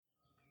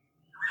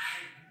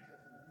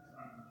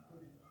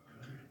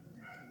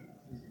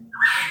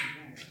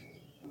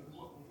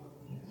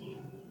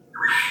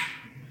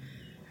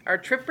Our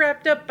trip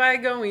wrapped up by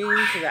going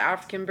to the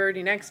African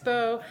Birding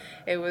Expo.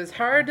 It was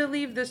hard to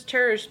leave this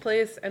cherished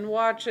place and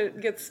watch it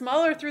get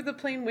smaller through the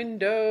plane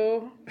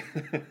window.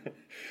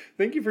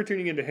 Thank you for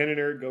tuning in to Hannah and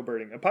Eric Go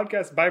Birding, a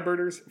podcast by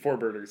birders for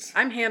birders.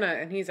 I'm Hannah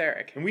and he's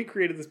Eric. And we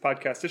created this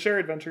podcast to share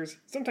adventures,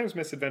 sometimes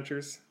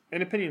misadventures,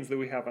 and opinions that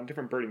we have on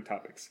different birding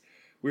topics.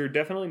 We are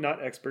definitely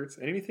not experts,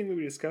 and anything that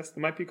we discuss that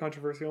might be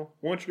controversial,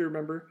 we want you to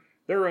remember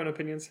their own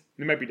opinions,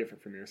 and they might be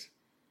different from yours.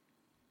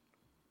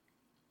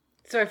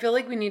 So I feel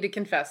like we need to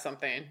confess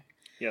something.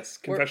 Yes,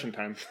 confession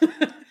time.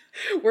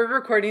 We're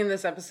recording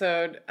this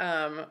episode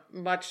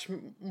much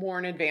more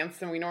in advance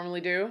than we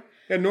normally do.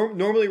 Yeah,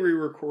 normally we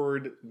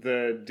record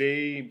the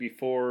day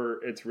before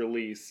it's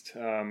released,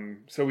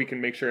 so we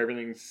can make sure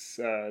everything's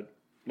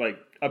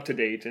up to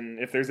date, and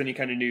if there's any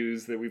kind of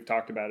news that we've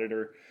talked about it,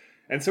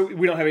 and so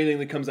we don't have anything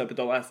that comes up at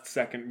the last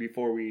second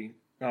before we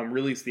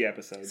release the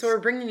episodes. So we're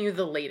bringing you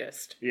the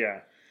latest.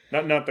 Yeah.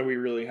 Not that we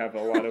really have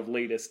a lot of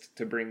latest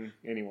to bring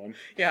anyone.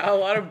 Yeah, a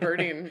lot of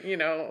birding,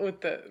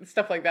 with the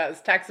stuff like that is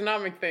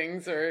taxonomic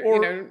things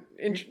or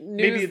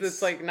news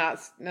that's like not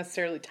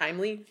necessarily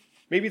timely.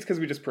 Maybe it's because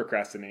we just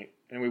procrastinate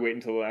and we wait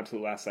until the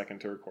absolute last second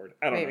to record.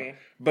 I don't know.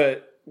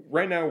 But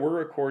right now we're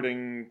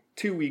recording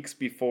 2 weeks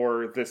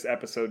before this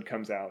episode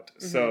comes out.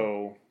 Mm-hmm.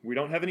 So we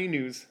don't have any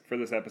news for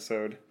this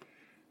episode.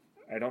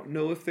 I don't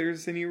know if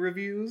there's any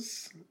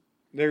reviews.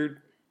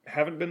 There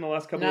haven't been the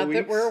last couple of weeks.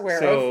 Not that we're aware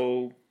of.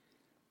 So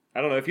I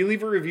don't know. If you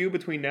leave a review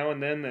between now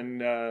and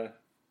then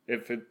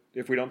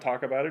if we don't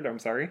talk about it, I'm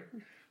sorry.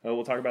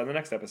 We'll talk about it in the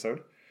next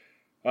episode.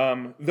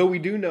 Though we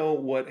do know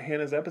what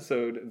Hannah's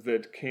episode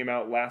that came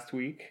out last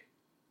week,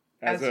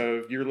 as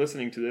of you're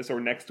listening to this, or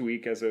next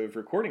week as of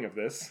recording of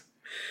this.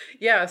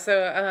 Yeah,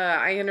 so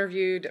I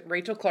interviewed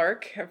Rachel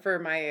Clark for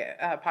my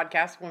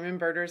podcast, Women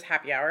Birders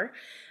Happy Hour,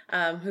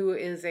 who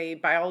is a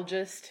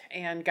biologist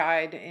and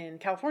guide in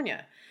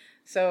California.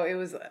 So it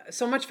was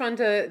so much fun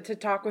to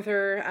talk with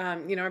her.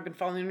 I've been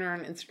following her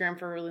on Instagram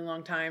for a really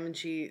long time, and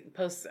she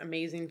posts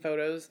amazing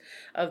photos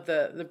of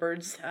the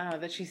birds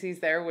that she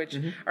sees there, which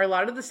are a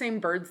lot of the same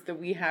birds that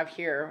we have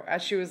here.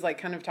 As she was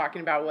kind of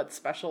talking about what's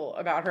special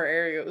about her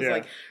area, it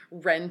was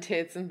wren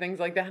tits and things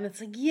like that. And it's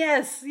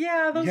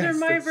those are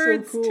my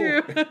birds so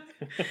cool. too.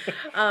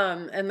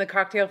 And the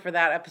cocktail for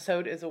that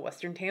episode is a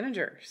Western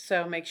Tanager.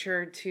 So make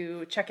sure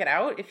to check it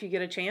out if you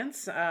get a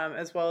chance,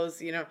 as well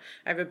as, I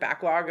have a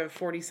backlog of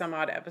 40 some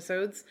odd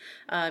episodes.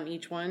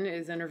 Each one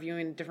is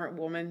interviewing a different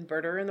woman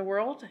birder in the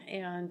world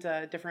and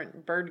a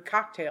different bird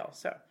cocktail.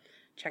 So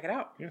check it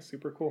out. Yeah,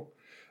 super cool.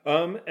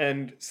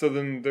 And so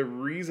then the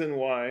reason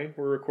why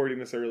we're recording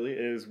this early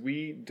is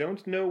we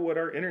don't know what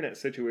our internet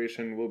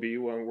situation will be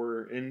when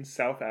we're in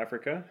South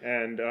Africa.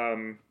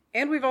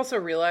 And we've also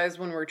realized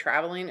when we're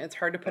traveling, it's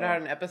hard to put out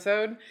an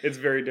episode. It's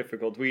very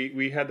difficult.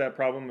 We had that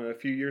problem a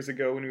few years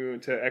ago when we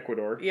went to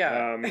Ecuador.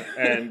 Yeah.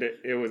 And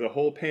it was a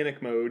whole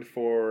panic mode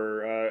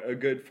for a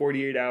good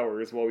 48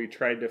 hours while we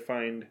tried to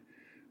find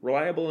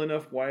reliable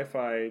enough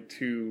Wi-Fi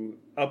to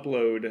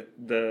upload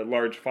the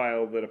large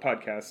file that a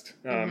podcast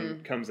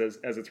comes as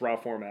its raw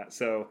format.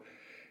 So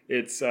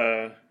it's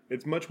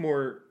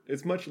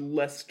much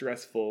less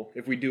stressful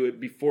if we do it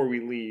before we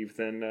leave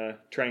than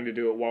trying to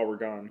do it while we're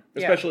gone.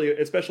 Especially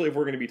if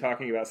we're going to be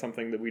talking about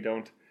something that we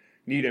don't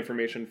need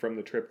information from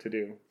the trip to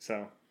do.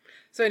 So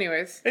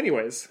anyways,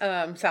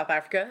 South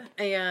Africa,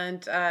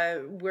 and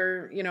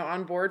we're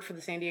on board for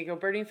the San Diego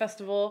Birding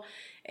Festival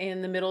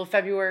in the middle of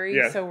February.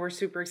 Yeah. So we're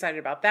super excited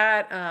about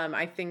that.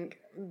 I think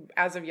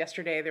as of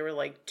yesterday there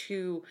were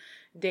 2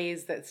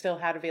 days that still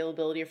had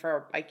availability for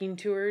our biking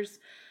tours.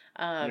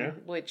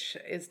 Which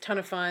is a ton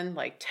of fun,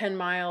 10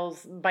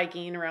 miles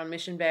biking around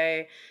Mission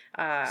Bay.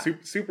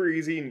 Super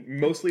easy,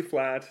 mostly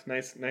flat,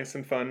 nice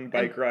and fun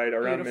bike ride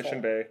around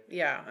Mission Bay.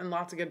 Yeah, and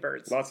lots of good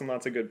birds. Lots and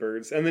lots of good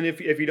birds. And then if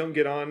you don't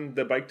get on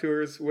the bike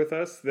tours with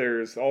us,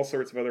 there's all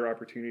sorts of other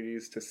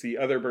opportunities to see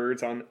other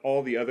birds on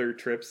all the other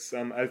trips.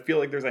 I feel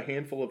like there's a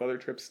handful of other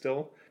trips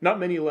still. Not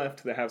many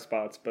left that have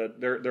spots, but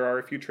there are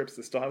a few trips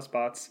that still have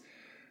spots.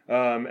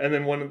 And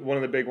then one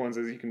of the big ones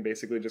is you can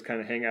basically just kind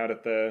of hang out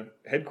at the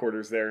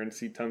headquarters there and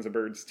see tons of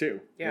birds too.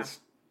 Yeah.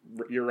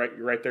 You're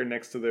right there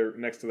next to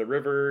the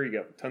river. You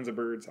got tons of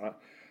birds.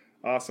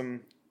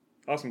 Awesome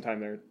time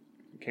there.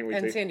 Can't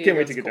wait to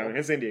get down there.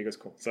 And San Diego's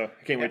cool. So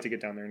I can't wait to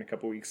get down there in a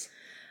couple weeks.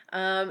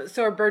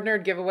 So our Bird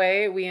Nerd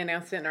giveaway, we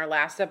announced it in our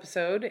last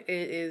episode. It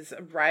is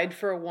a Ride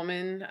for a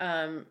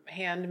Woman,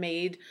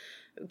 handmade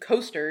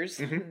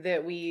coasters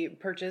that we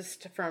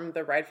purchased from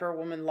the Ride for a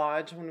Woman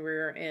Lodge when we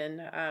were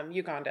in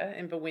Uganda,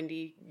 in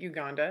Bwindi,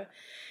 Uganda.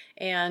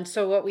 And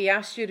so what we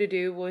asked you to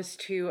do was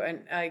to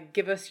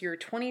give us your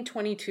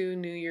 2022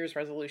 New Year's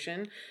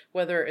resolution,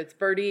 whether it's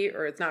birdie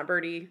or it's not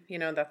birdie.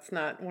 That's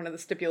not one of the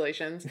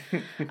stipulations.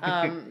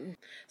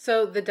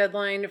 So the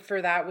deadline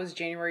for that was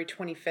January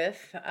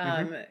 25th.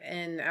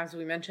 And as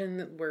we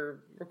mentioned, we're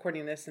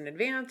recording this in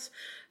advance.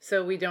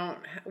 So we don't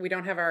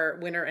have our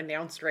winner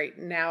announced right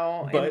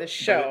now in the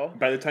show.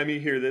 By the time you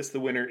hear this, the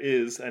winner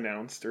is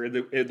announced, or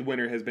the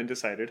winner has been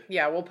decided.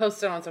 Yeah, we'll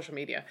post it on social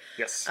media.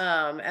 Yes.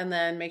 And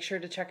then make sure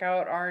to check out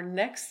out our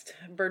next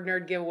Bird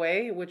Nerd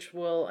giveaway, which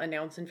we'll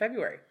announce in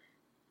February.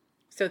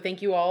 So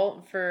thank you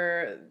all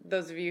for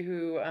those of you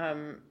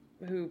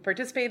who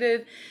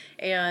participated,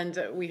 and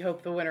we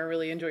hope the winner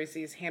really enjoys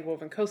these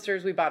hand-woven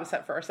coasters. We bought a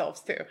set for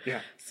ourselves too.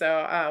 Yeah.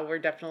 So we're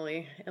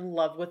definitely in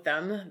love with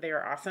them. They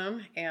are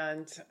awesome,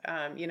 and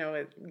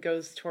it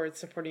goes towards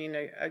supporting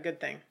a good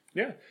thing.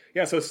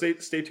 Yeah. So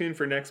stay tuned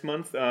for next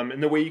month.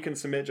 And the way you can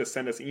submit, just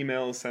send us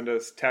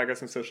emails, tag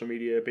us on social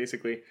media.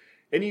 Basically,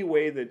 any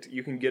way that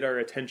you can get our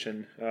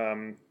attention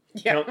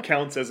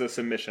counts as a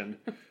submission.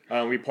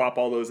 We plop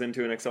all those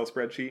into an Excel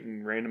spreadsheet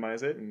and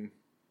randomize it,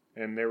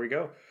 and there we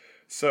go.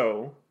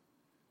 So,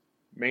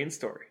 main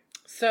story.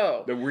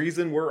 So the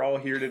reason we're all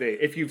here today.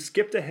 If you've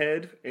skipped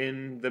ahead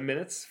in the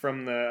minutes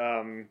from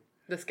the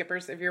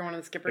skippers, if you're one of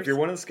the skippers. If you're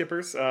one of the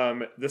skippers,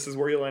 this is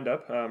where you'll end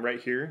up,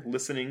 right here,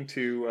 listening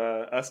to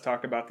us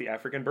talk about the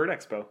African Bird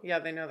Expo. Yeah,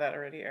 they know that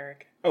already,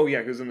 Eric. Oh, yeah,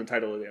 it was in the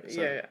title of the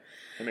episode. Yeah.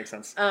 That makes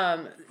sense.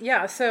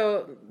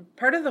 So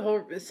part of the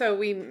whole... So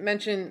we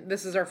mentioned,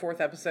 this is our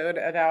 4th episode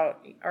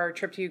about our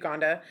trip to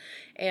Uganda,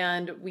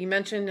 and we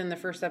mentioned in the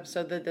first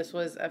episode that this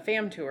was a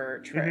fam tour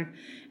trip. Mm-hmm.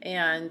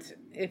 And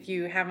if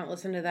you haven't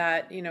listened to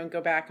that,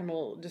 go back and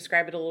we'll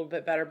describe it a little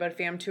bit better. But a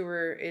fam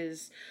tour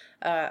is...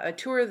 a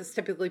tour that's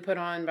typically put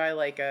on by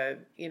like a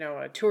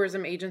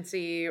tourism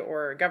agency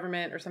or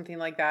government or something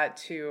like that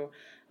to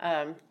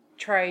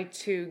try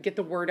to get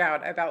the word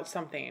out about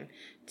something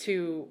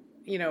to,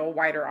 a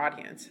wider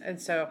audience. And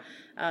so,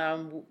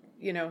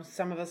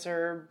 some of us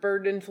are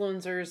bird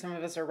influencers, some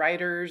of us are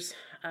writers,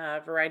 a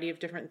variety of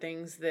different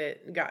things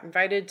that got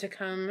invited to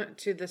come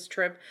to this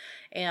trip.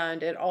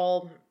 And it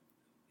all...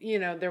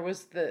 there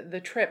was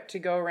the trip to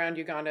go around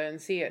Uganda and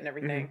see it and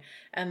everything.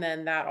 Mm-hmm. And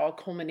then that all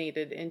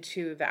culminated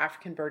into the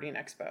African Birding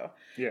Expo,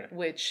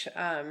 which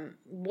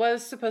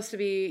was supposed to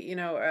be,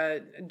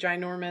 a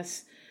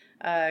ginormous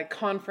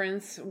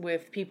conference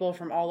with people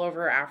from all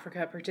over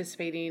Africa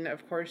participating,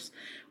 of course,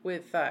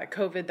 with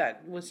COVID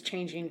that was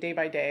changing day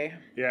by day.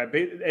 Yeah,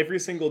 every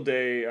single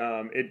day,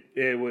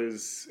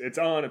 it's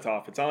on, it's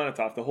off, it's on, it's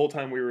off the whole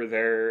time we were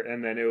there.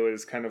 And then it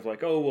was kind of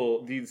like, oh,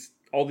 well,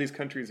 all these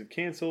countries have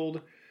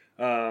canceled.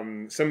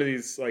 Some of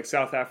these like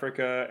South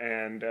Africa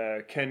and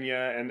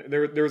Kenya, and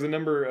there was a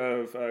number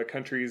of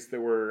countries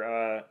that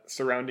were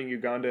surrounding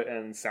Uganda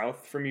and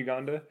south from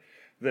Uganda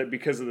that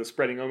because of the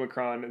spreading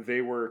Omicron,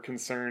 they were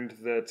concerned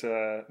that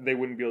they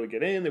wouldn't be able to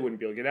get in, they wouldn't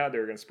be able to get out, they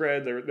were going to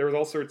spread. There was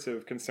all sorts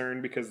of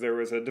concern because there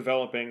was a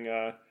developing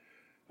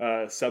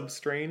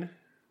substrain.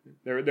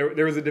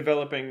 There was a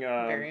developing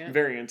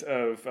variant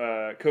of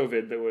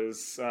COVID that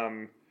was...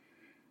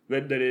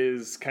 That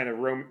is kind of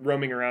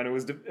roaming around. It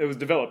was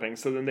developing,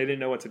 so then they didn't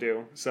know what to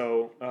do.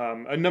 So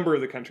a number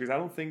of the countries,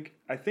 I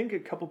think a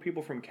couple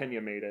people from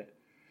Kenya made it.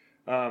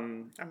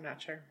 I'm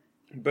not sure,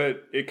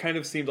 but it kind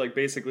of seemed like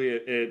basically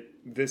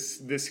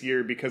this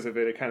year because of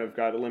it, it kind of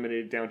got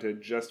eliminated down to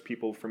just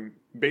people from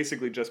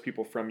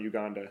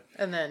Uganda.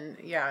 And then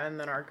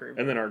our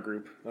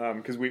group.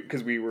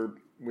 Because we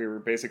were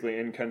basically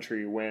in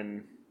country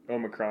when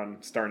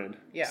Omicron started.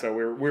 Yeah. So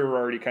we were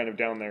already kind of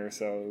down there,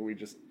 so we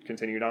just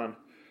continued on.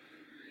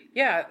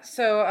 Yeah,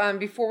 so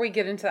before we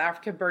get into the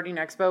Africa Birding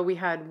Expo, we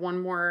had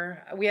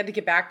we had to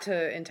get back to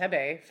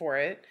Entebbe for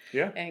it.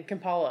 Yeah. And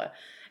Kampala.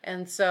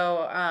 And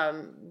so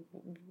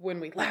when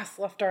we last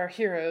left our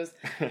heroes,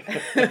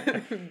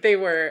 we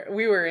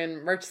were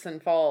in Murchison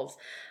Falls,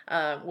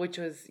 which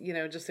was,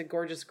 just a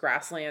gorgeous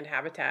grassland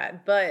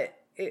habitat. But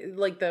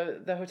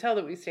the hotel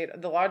that we stayed,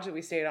 the lodge that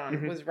we stayed on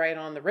mm-hmm. was right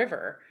on the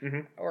river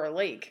or a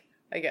lake,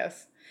 I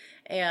guess.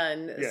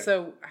 And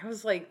so I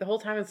was like, the whole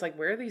time it's like,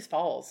 where are these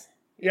falls?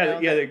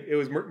 It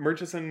was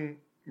Murchison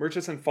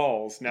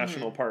Falls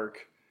National mm-hmm.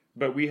 Park,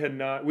 but we had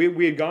not.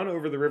 We had gone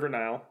over the River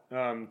Nile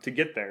to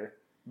get there,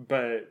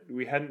 but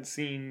we hadn't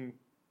seen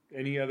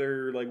any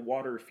other like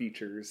water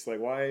features.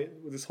 Like why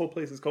this whole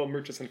place is called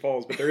Murchison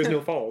Falls, but there is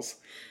no falls.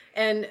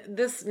 And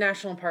this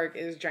national park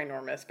is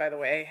ginormous, by the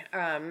way.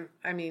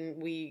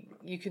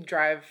 You could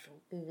drive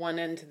one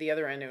end to the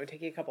other end. It would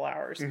take you a couple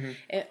hours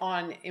mm-hmm.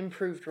 on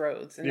improved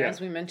roads. And as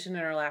we mentioned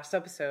in our last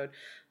episode,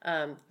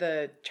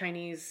 the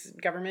Chinese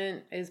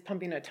government is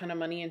pumping a ton of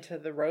money into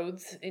the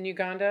roads in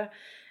Uganda.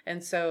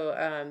 And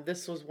so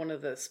this was one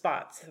of the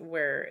spots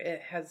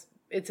where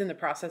it's in the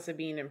process of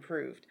being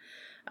improved.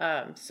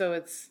 So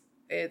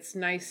it's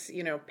nice,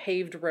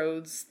 paved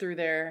roads through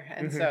there.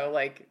 And mm-hmm. so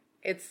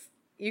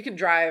you could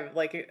drive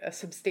like a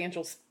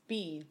substantial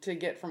speed to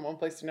get from one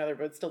place to another,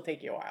 but it'd still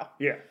take you a while.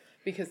 Yeah.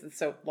 Because it's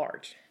so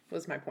large,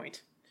 was my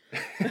point.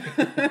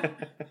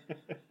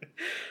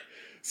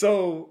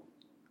 So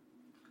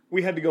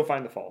we had to go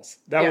find the falls.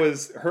 That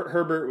was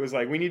Herbert was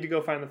like, we need to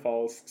go find the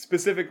falls.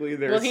 Specifically,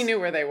 there's... Well, he knew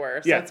where they were,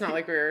 so it's not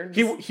like we were...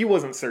 He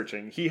wasn't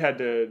searching. He had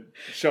to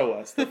show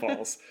us the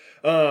falls.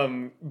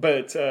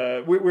 But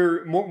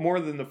we're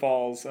more than the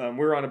falls.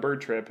 We're on a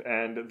bird trip,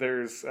 and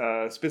there's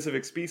a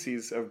specific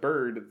species of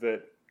bird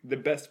that the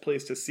best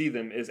place to see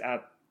them is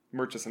at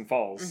Murchison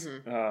Falls.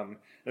 Mm-hmm.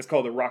 It's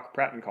called a rock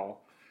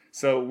pratt-and-call.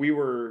 So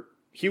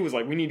he was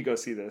like, we need to go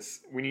see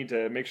this. We need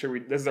to make sure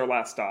this is our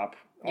last stop.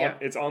 Yeah.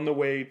 It's on the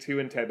way to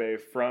Entebbe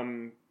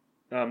from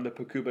the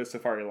Pacuba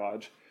Safari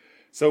Lodge.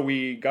 So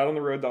we got on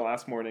the road the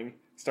last morning,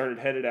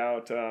 headed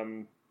out,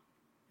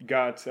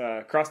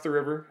 crossed the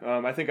river.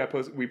 I think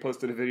we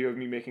posted a video of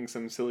me making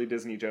some silly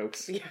Disney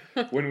jokes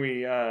when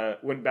we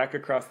went back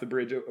across the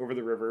bridge over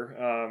the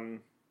river.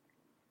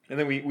 And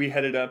then we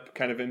headed up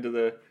kind of into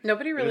the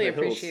Nobody really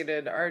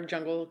appreciated our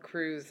Jungle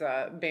Cruise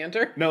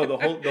banter. No,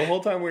 the whole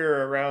time we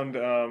were around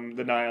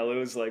the Nile, it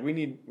was like we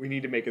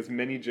need to make as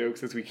many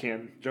jokes as we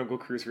can, Jungle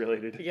Cruise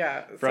related.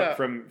 Yeah,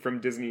 from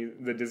Disney,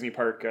 the Disney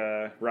park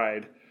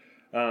ride.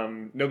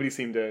 Nobody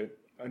seemed to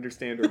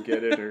understand or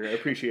get it or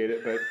appreciate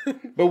it,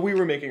 but we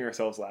were making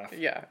ourselves laugh.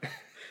 Yeah.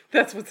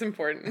 That's what's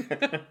important.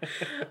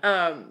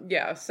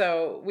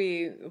 So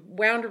we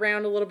wound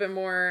around a little bit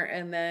more,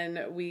 and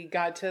then we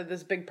got to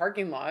this big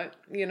parking lot,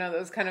 that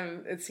was kind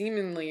of, it's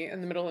seemingly in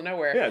the middle of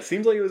nowhere. Yeah, it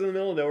seems like it was in the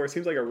middle of nowhere. It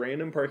seems like a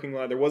random parking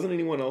lot. There wasn't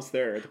anyone else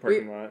there at the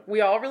parking lot.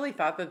 We all really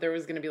thought that there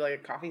was going to be like a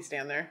coffee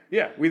stand there.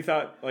 Yeah, we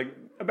thought like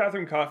a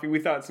bathroom, coffee. We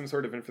thought some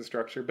sort of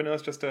infrastructure, but no,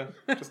 it's just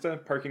a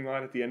parking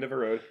lot at the end of a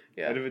road,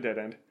 end of a dead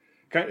end.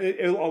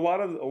 A lot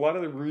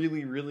of the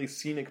really, really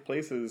scenic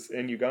places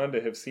in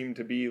Uganda have seemed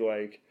to be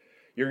like,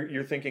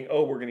 you're thinking,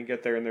 oh, we're going to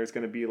get there and there's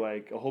going to be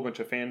like a whole bunch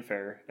of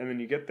fanfare. And then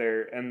you get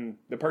there and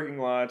the parking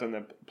lot and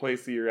the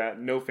place that you're at,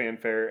 no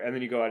fanfare. And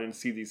then you go out and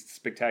see these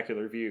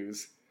spectacular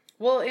views.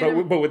 Well,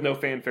 but with no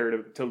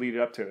fanfare to lead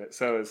up to it.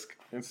 So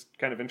it's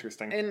kind of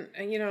interesting. And,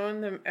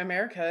 in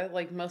America,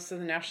 like most of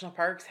the national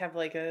parks have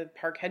like a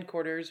park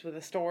headquarters with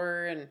a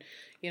store and,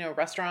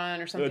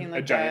 restaurant or something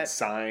like that. A giant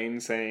sign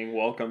saying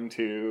welcome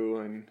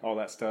to and all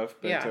that stuff.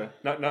 But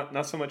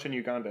not so much in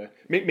Uganda.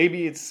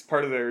 Maybe it's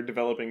part of their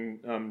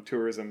developing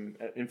tourism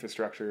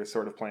infrastructure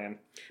sort of plan.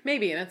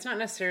 Maybe, and it's not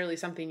necessarily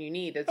something you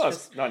need. It's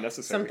just not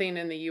necessary. Something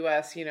in the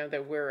U.S.,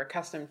 that we're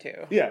accustomed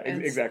to. Yeah,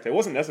 exactly. It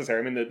wasn't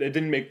necessary. I mean, it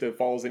didn't make the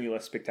falls any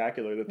less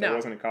spectacular that there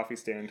wasn't a coffee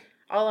stand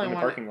in the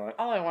parking lot.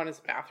 All I want is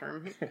a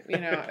bathroom,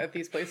 at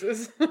these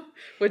places,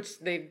 which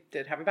they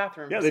did have a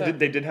bathroom. Yeah,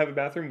 they did have a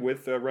bathroom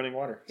with running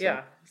water. So.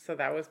 Yeah, so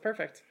that was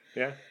perfect.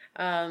 Yeah.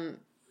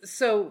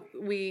 So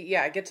we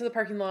get to the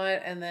parking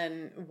lot and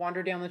then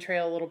wander down the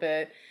trail a little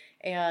bit,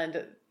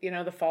 and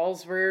the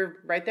falls were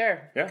right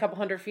there, a couple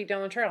 100 feet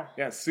down the trail.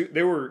 Yeah, so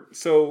they were.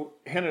 So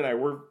Hannah and I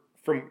we're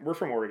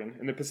from Oregon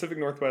in the Pacific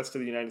Northwest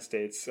of the United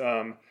States.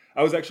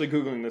 I was actually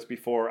Googling this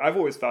before. I've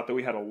always thought that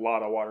we had a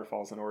lot of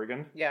waterfalls in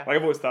Oregon. Yeah. Like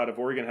I've always thought if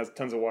Oregon has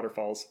tons of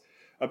waterfalls.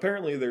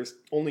 Apparently there's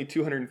only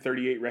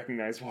 238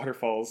 recognized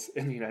waterfalls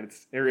in the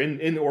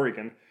in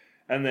Oregon.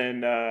 And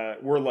then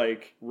we're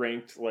like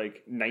ranked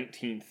like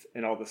 19th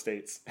in all the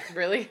states.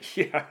 Really?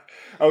 Yeah.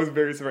 I was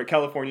very surprised.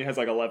 California has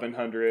like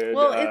 1,100.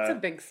 Well, it's a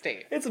big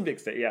state. It's a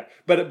big state, yeah.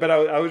 But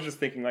I was just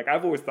thinking, like,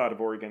 I've always thought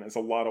of Oregon as a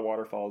lot of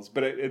waterfalls.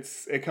 But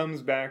it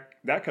comes back,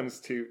 that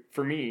comes to,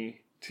 for me,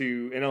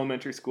 to in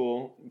elementary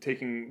school,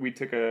 we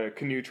took a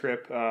canoe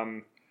trip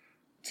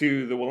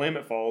to the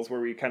Willamette Falls, where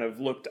we kind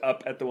of looked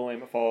up at the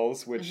Willamette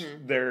Falls, which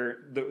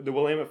the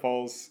Willamette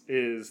Falls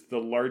is the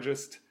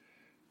largest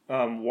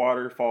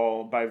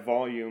waterfall by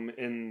volume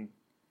in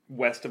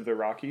west of the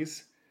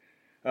Rockies.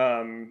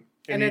 In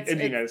the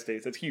United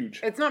States. It's huge.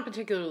 It's not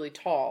particularly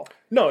tall.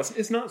 No,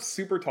 it's not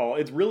super tall.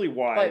 It's really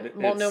wide. But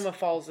Multnomah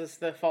Falls is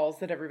the falls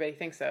that everybody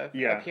thinks of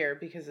up here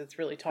because it's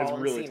really tall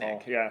and really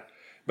scenic. Tall, yeah.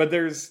 But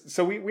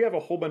we have a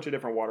whole bunch of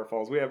different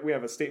waterfalls. We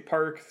have a state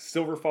park,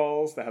 Silver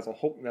Falls, that has a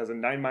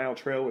 9-mile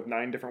trail with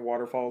 9 different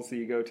waterfalls that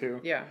you go to.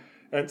 Yeah.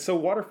 And so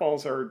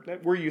waterfalls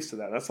we're used to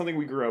that. That's something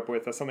we grew up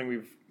with. That's something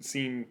we've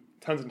seen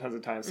tons and tons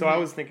of times. So I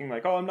was thinking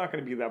like, oh, I'm not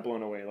going to be that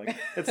blown away. Like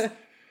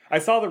I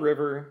saw the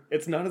river.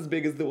 It's not as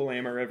big as the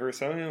Willamette River,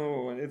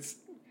 so it's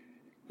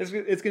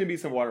going to be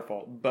some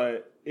waterfall,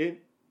 but it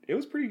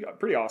was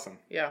pretty awesome.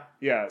 Yeah.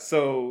 Yeah.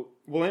 So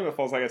Willamette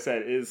Falls, like I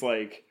said, is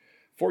like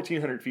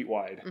 1,400 feet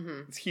wide.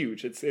 Mm-hmm. It's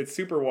huge. It's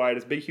super wide.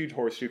 It's a big, huge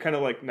horseshoe, kind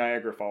of like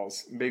Niagara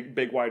Falls,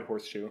 big, wide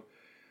horseshoe.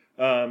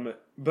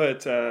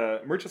 But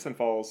Murchison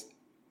Falls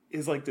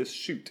is like this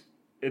chute.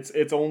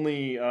 It's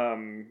only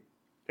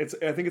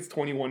I think it's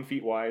 21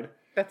 feet wide.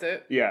 That's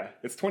it? Yeah,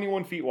 it's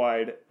 21 feet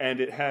wide, and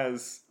it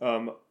has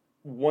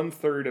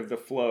 1/3 of the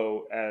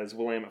flow as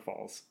Willamette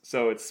Falls.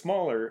 So it's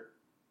smaller,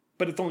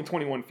 but it's only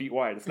 21 feet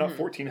wide. It's not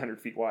 1,400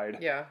 feet wide.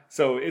 Yeah.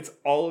 So it's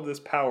all of this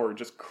power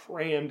just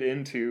crammed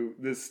into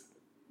this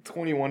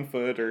 21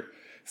 foot or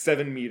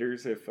 7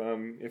 meters if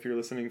you're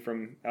listening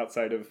from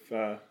outside of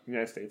the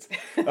United States.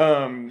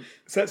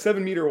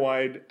 7 meter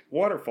wide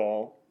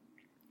waterfall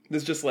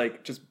that's just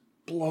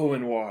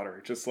blowing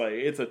water. Just like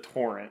it's a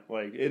torrent.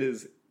 Like it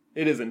is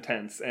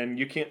intense, and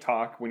you can't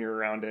talk when you're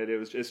around it.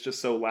 It's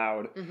just so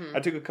loud. Mm-hmm. I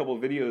took a couple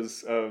of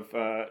videos of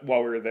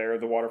while we were there,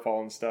 the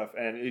waterfall and stuff,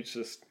 and it's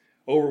just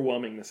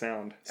overwhelming, the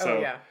sound. So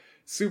yeah.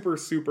 Super,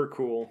 super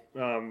cool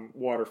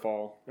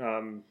waterfall.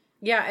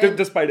 Yeah,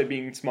 despite it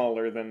being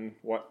smaller than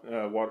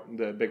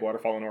the big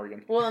waterfall in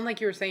Oregon. Well, and like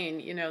you were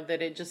saying,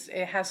 that it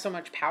has so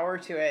much power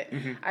to it.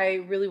 Mm-hmm.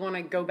 I really want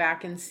to go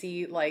back and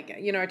see,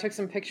 I took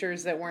some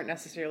pictures that weren't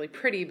necessarily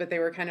pretty, but they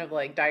were kind of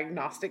like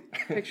diagnostic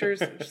pictures,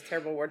 which is a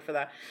terrible word for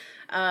that.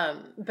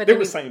 But there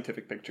were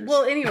scientific pictures.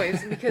 Well,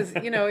 anyways, because,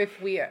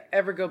 if we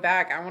ever go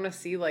back, I want to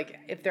see,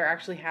 if there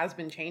actually has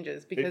been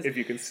changes. Because if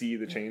you can see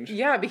the change.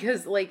 Yeah,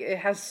 because, it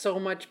has so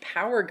much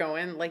power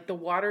going. The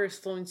water is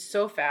flowing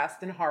so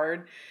fast and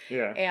hard.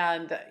 Yeah.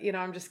 And,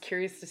 I'm just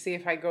curious to see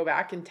if I go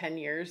back in 10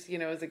 years, is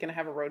it going to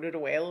have eroded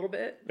away a little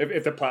bit?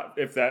 If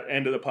that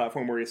end of the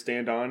platform where you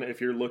stand on,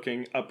 if you're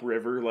looking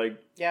upriver,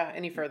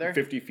 any further?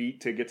 50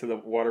 feet to get to the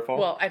waterfall.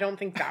 Well, I don't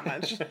think that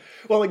much.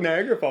 Well,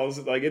 Niagara Falls,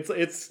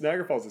 it's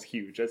Niagara Falls is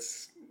huge.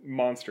 It's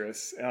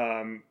monstrous.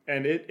 And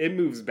it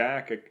moves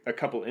back a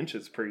couple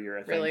inches per year,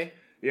 I think. Really?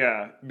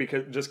 Yeah,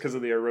 because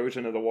of the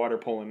erosion of the water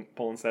pulling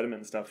sediment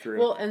and stuff through.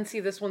 Well, and see,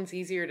 this one's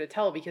easier to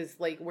tell because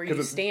where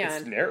you stand,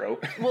 it's narrow.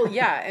 Well,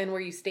 yeah, and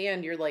where you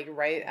stand, you're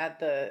right at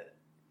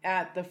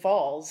the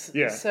falls.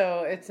 Yeah.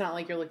 So it's not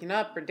like you're looking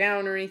up or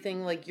down or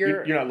anything.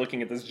 You're not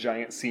looking at this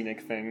giant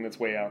scenic thing that's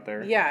way out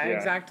there. Yeah,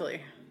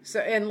 exactly. So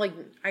and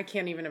I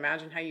can't even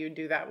imagine how you would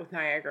do that with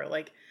Niagara.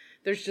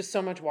 There's just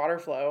so much water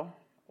flow.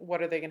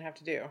 What are they gonna have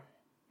to do?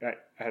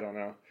 I don't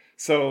know.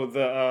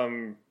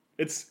 So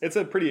it's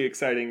a pretty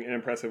exciting and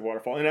impressive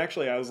waterfall. And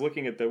actually, I was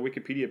looking at the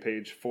Wikipedia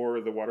page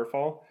for the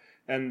waterfall,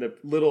 and the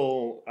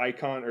little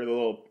icon or the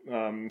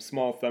little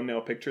small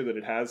thumbnail picture that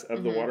it has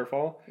of the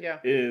waterfall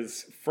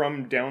is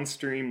from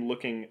downstream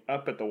looking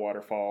up at the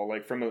waterfall,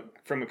 from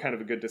a kind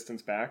of a good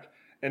distance back.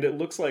 And it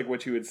looks like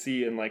what you would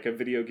see in a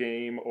video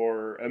game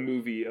or a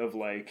movie of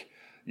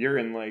you're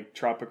in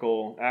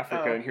tropical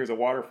Africa and here's a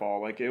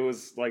waterfall. It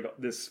was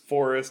this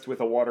forest with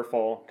a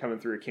waterfall coming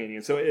through a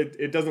canyon. So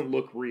it doesn't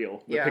look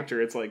real. The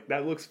picture, it's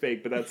that looks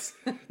fake, but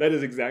that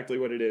is exactly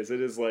what it is.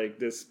 It is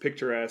this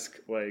picturesque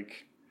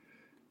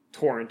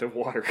torrent of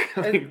water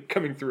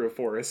coming through a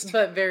forest.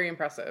 But very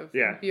impressive.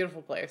 Yeah.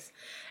 Beautiful place.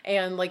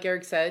 And like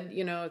Eric said,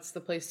 it's the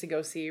place to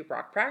go see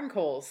rock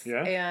pratincoles.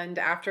 Yeah. And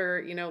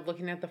after,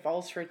 looking at the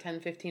falls for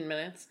 10, 15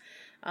 minutes,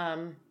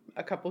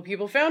 a couple of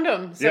people found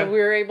them. So we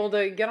were able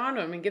to get on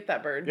them and get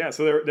that bird. Yeah,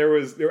 so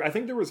there I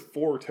think there was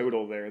 4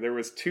 total there. There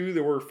was 2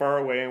 that were far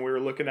away, and we were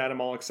looking at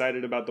them all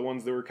excited about the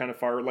ones that were kind of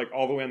far,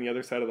 all the way on the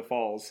other side of the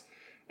falls.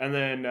 And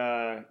then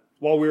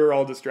while we were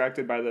all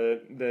distracted by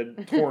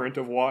the torrent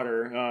of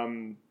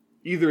water,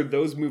 either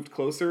those moved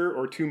closer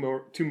or two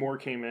more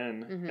came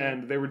in,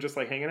 and they were just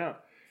hanging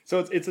out. So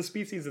it's a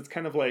species that's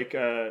kind of like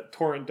a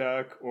torrent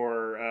duck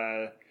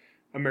or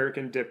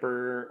American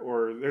dipper,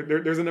 or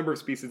there's a number of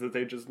species that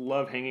they just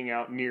love hanging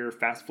out near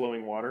fast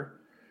flowing water.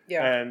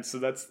 Yeah. And so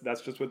that's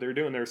just what they're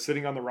doing. They're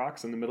sitting on the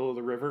rocks in the middle of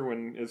the river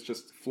when it's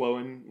just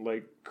flowing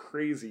like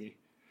crazy.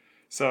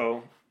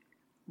 So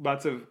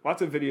lots of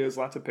videos,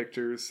 lots of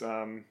pictures.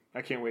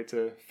 I can't wait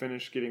to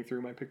finish getting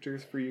through my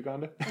pictures for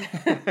Uganda.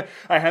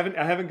 I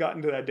haven't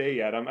gotten to that day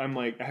yet. I'm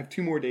I have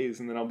 2 more days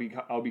and then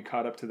I'll be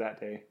caught up to that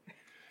day.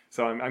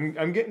 So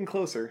I'm getting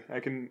closer. I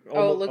can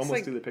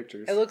almost do the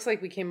pictures. It looks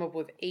like we came up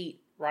with 8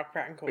 rock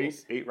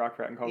pratincoles. 8 rock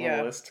pratincoles on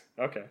the list.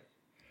 Okay.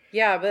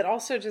 Yeah, but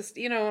also just,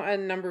 a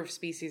number of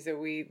species that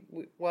we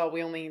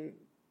only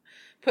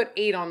put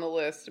 8 on the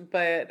list,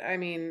 but I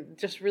mean,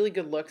 just really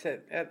good looks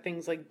at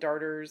things like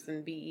darters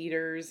and bee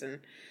eaters, and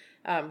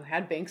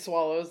had bank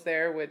swallows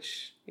there,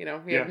 which, we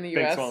have in the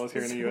U.S. Bank swallows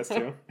here in the U.S.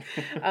 too.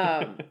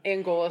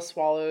 Angola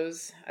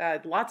swallows,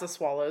 lots of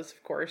swallows,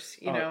 of course,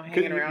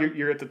 hanging around.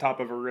 You're at the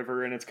top of a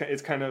river, and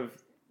it's kind of,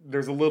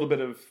 there's a little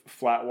bit of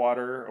flat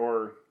water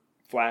or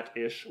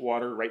flat-ish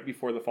water right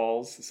before the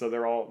falls, so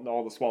they're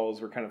all the swallows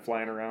were kind of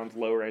flying around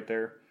low right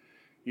there,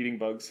 eating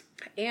bugs.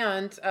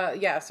 And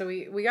so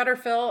we got our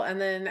fill, and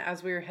then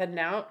as we were heading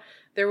out,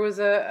 there was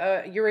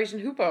a Eurasian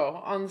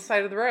hoopoe on the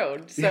side of the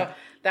road. So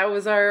that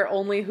was our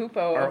only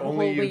hoopoe our of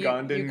only the whole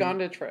Ugandan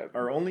Uganda trip.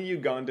 Our only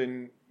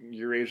Ugandan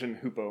Eurasian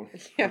hoopoe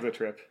of the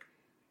trip.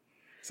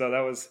 So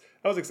that was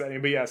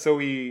exciting. But yeah, so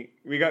we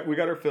got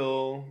our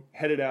fill,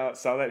 headed out,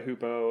 saw that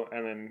hoopoe,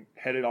 and then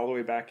headed all the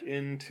way back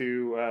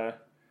into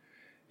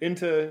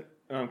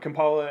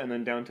Kampala and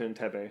then down to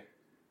Entebbe,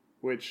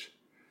 which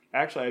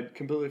actually I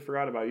completely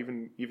forgot about,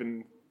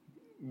 even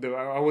though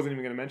I wasn't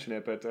even going to mention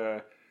it, but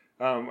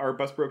our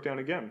bus broke down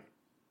again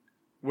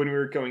when we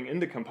were going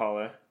into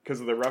Kampala because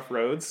of the rough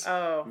roads.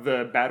 Oh.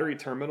 The battery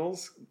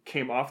terminals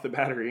came off the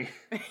battery,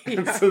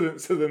 and so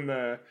then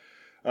the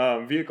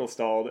vehicle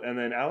stalled, and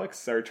then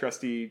Alex, our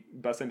trusty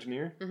bus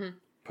engineer,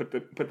 put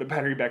the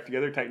battery back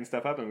together, tightened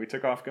stuff up, and we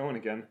took off going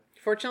again.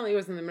 Fortunately, it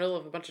was in the middle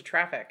of a bunch of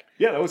traffic.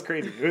 Yeah, that was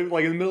crazy. It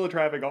was in the middle of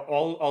traffic,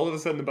 all of a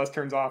sudden the bus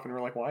turns off, and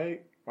we're like, why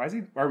is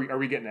he? Are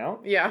we getting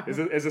out? Yeah.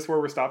 Is this where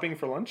we're stopping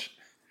for lunch?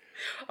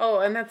 Oh,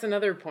 and that's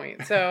another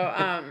point.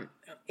 So,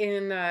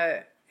 in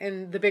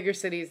the bigger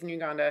cities in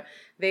Uganda,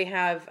 they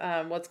have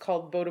what's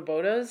called boda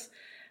bodas.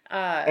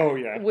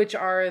 Which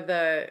are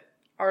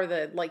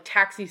the like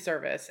taxi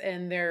service,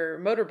 and they're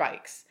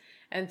motorbikes.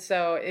 And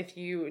so if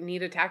you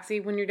need a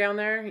taxi when you're down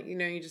there,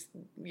 you just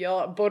yell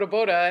out Boda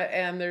Boda,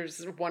 and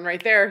there's one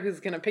right there who's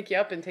going to pick you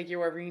up and take you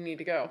wherever you need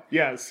to go.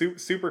 Yeah,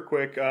 super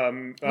quick.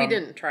 We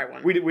didn't try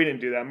one. We didn't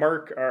do that.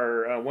 Mark,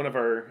 one of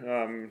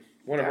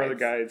our other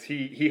guides,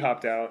 he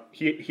hopped out.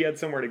 He had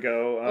somewhere to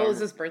go. Well, it was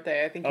his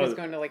birthday. I think he was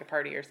going to like a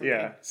party or something.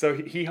 Yeah, so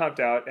he hopped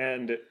out,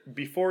 and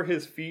before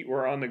his feet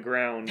were on the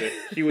ground,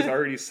 he was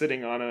already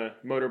sitting on a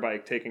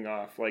motorbike taking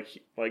off. Like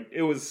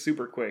it was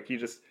super quick. He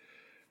just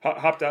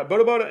hopped out,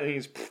 Boda Boda, and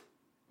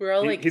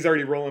he's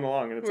already rolling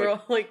along, and it's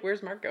all like,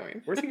 where's Mark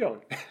going? Where's he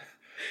going?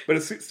 But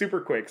it's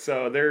super quick,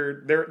 so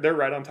they're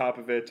right on top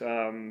of it.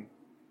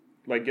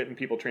 Like getting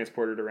people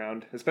transported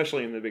around,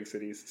 especially in the big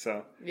cities.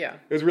 So yeah,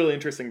 it was really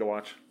interesting to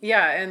watch.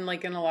 Yeah, and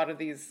like in a lot of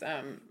these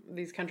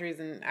countries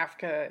in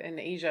Africa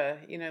and Asia,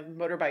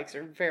 motorbikes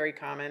are very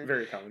common.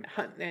 Very common,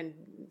 and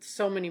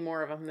so many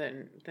more of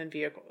them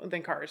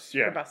than cars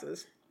or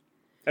buses.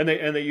 And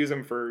they use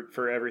them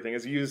for everything.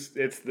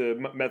 It's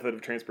the method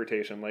of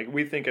transportation. Like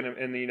we think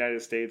in the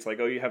United States, like,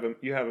 oh, you have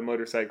a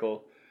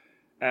motorcycle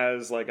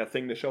as like a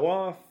thing to show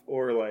off,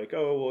 or like,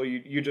 oh, well,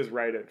 you just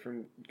ride it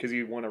because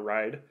you want to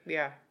ride.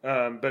 Yeah.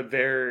 But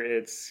there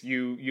it's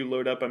you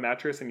load up a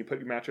mattress and you put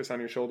your mattress on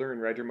your shoulder and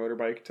ride your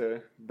motorbike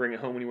to bring it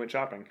home when you went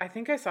shopping. I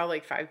think I saw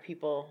like 5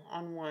 people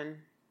on one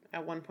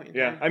at one point.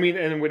 Yeah. I mean,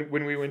 and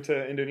when we went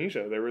to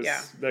Indonesia, there was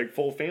like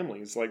full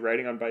families like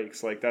riding on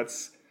bikes. Like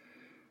that's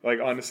like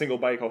on a single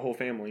bike, a whole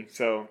family.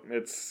 So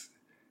it's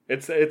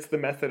the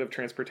method of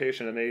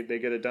transportation, and they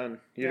get it done.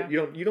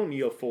 You don't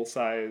need a full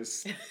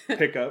size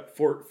pickup,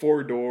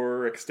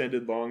 4-door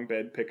extended long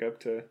bed pickup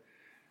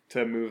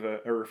to move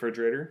a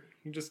refrigerator.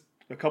 You just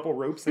a couple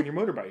ropes and your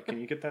motorbike, and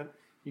you get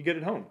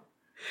it home.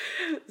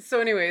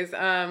 So anyways,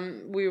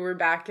 we were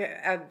back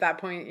at that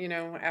point,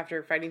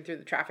 after fighting through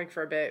the traffic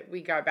for a bit.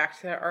 We got back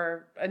to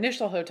our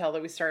initial hotel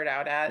that we started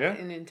out at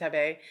in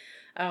Entebbe.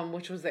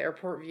 Which was the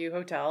Airport View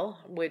Hotel,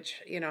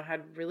 which,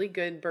 had really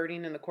good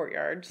birding in the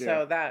courtyard.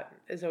 So that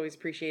is always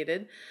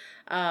appreciated.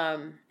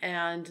 And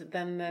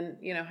then,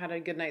 had a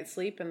good night's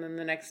sleep. And then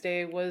the next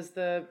day was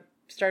the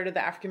start of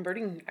the African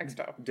Birding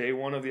Expo. Day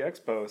one of the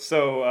expo.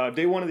 So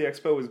day one of the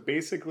expo was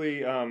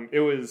basically, it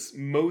was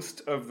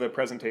most of the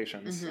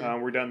presentations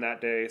were done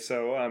that day.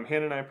 So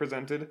Hannah and I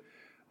presented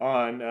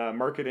on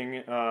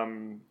marketing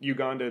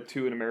Uganda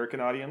to an American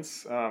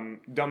audience.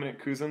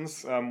 Dominic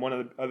Cousins, one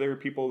of the other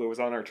people that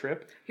was on our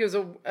trip. He was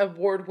an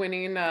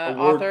award-winning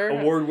author.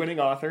 Award-winning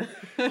author.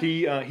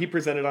 He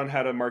presented on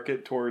how to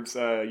market towards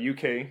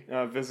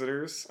UK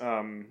visitors.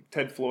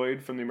 Ted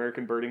Floyd from the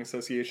American Birding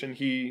Association,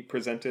 he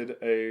presented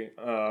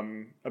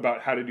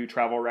about how to do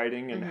travel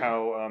writing and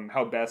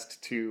how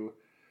best to...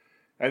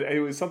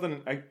 It was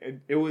something...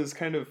 It was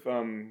kind of...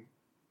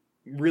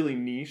 really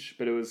niche,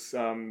 but it was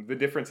the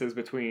differences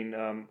between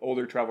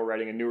older travel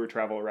writing and newer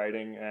travel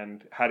writing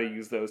and how to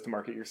use those to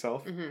market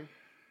yourself. And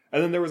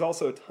then there was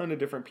also a ton of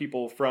different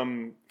people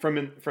from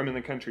in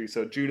the country.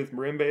 So Judith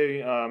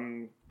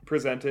Marimbe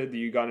presented,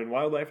 the Ugandan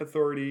Wildlife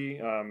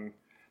Authority,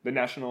 the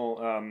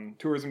National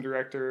Tourism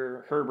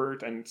Director,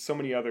 Herbert, and so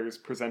many others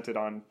presented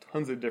on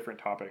tons of different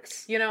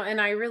topics. And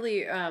I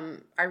really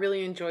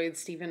enjoyed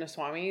Stephen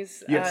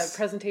Aswami's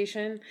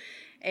presentation.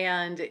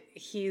 And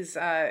he's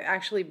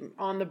actually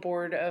on the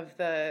board of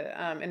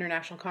the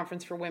International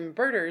Conference for Women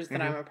Birders that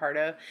I'm a part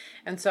of.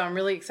 And so I'm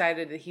really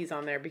excited that he's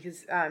on there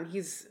because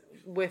he's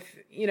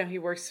he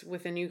works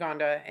within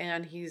Uganda,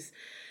 and he's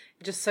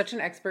just such an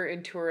expert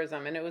in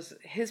tourism. And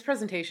his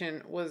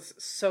presentation was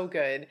so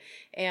good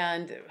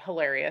and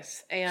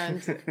hilarious.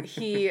 And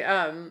he...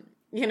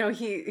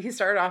 he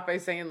started off by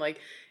saying, like,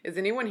 is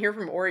anyone here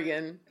from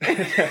Oregon? And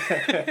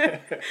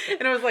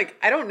I was like,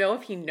 I don't know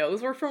if he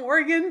knows we're from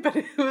Oregon, but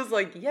it was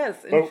like,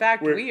 yes, in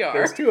fact, we are.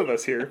 There's 2 of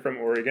us here from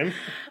Oregon.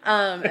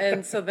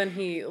 And so then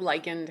he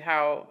likened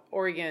how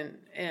Oregon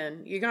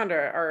and Uganda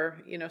are,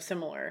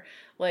 similar.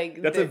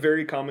 Like that's a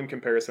very common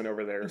comparison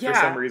over there for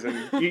some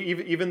reason.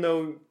 Even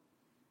though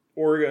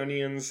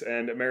Oregonians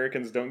and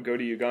Americans don't go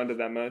to Uganda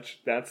that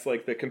much, that's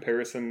like the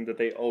comparison that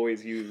they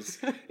always use.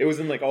 It was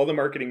in like all the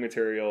marketing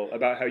material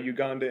about how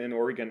Uganda and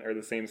Oregon are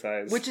the same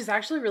size. Which is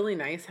actually really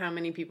nice how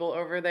many people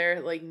over there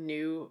like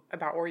knew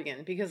about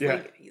Oregon, because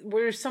like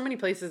there's so many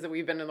places that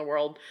we've been in the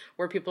world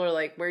where people are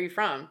like, where are you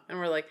from? And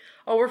we're like,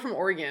 oh, we're from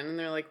Oregon. And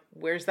they're like,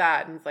 where's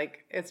that? And it's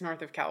like, it's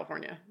north of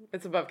California.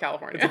 It's above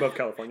California. It's above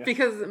California.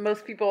 Because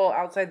most people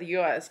outside the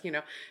US,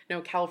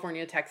 know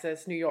California,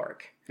 Texas, New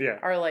York. Yeah.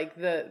 Are like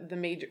the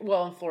major,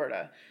 well, in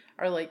Florida,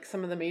 are like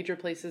some of the major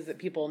places that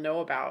people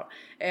know about.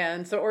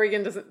 And so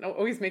Oregon doesn't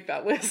always make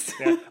that list.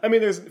 Yeah. I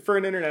mean, for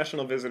an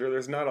international visitor,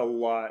 there's not a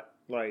lot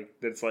like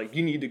that's like,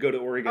 you need to go to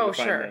Oregon to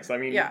find this. I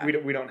mean,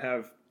 we don't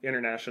have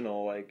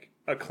international like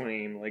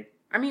acclaim. Like,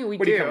 I mean, we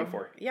what do. What are you coming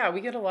for? Yeah,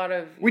 we get a lot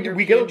of we get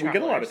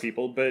a lot of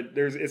people, but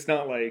it's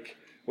not like,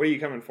 what are you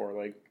coming for?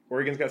 Like,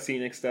 Oregon's got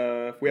scenic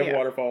stuff. We have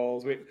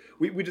waterfalls.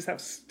 We just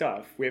have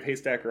stuff. We have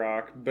Haystack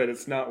Rock, but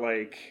it's not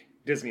like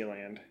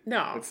Disneyland.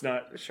 No, it's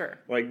not sure.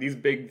 Like these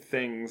big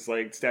things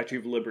like Statue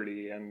of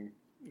Liberty and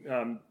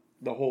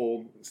the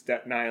whole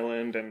Staten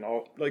Island and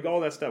all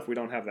that stuff. We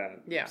don't have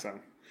that. Yeah. So.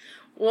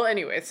 Well,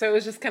 anyway, so it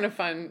was just kind of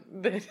fun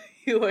that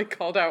he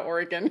called out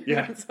Oregon.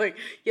 Yeah. It's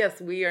yes,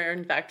 we are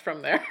in fact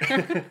from there.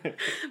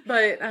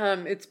 But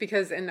it's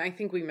because, and I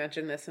think we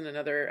mentioned this in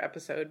another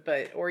episode,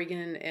 but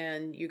Oregon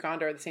and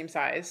Uganda are the same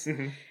size.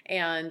 Mm-hmm.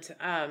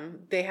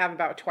 And they have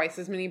about twice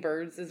as many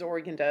birds as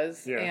Oregon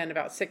does, yeah. and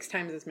about 6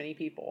 times as many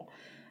people.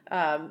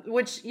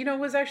 Which,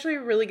 was actually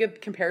a really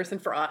good comparison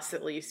for us,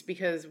 at least,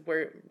 because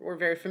we're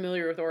very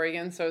familiar with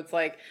Oregon. So it's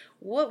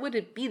what would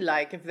it be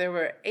like if there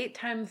were 8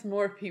 times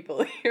more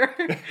people here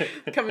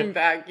coming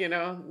back,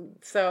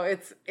 So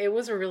it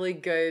was a really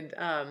good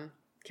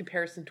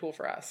comparison tool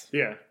for us.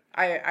 Yeah.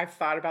 I've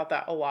thought about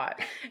that a lot.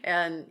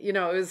 And, it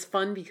was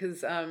fun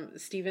because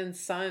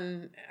Steven's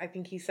son, I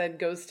think he said,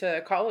 goes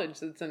to college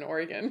that's in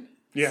Oregon.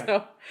 Yeah.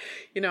 So,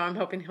 I'm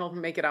hoping he'll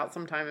make it out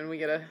sometime and we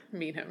get to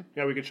meet him.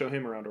 Yeah, we could show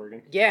him around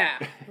Oregon. Yeah.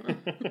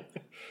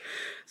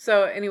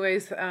 So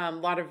anyways, a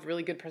lot of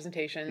really good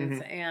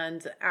presentations. Mm-hmm.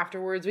 And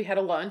afterwards we had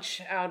a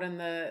lunch out in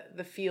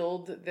the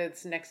field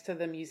that's next to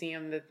the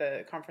museum that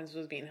the conference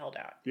was being held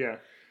at. Yeah.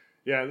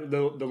 Yeah,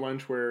 the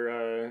lunch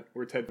where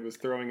Ted was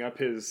throwing up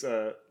his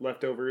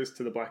leftovers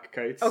to the black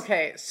kites.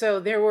 Okay, so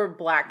there were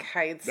black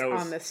kites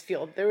on this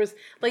field. There was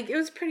it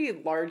was a pretty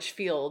large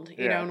field,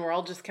 you know, and we're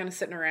all just kind of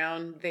sitting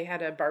around. They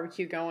had a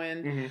barbecue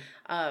going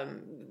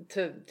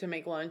to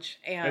make lunch,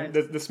 and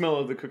the smell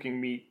of the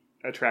cooking meat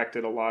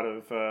attracted a lot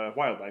of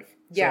wildlife.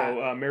 Yeah,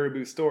 so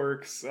marabou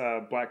storks,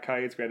 black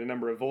kites. We had a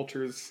number of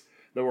vultures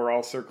that were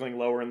all circling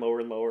lower and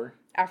lower and lower.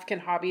 African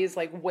hobbies,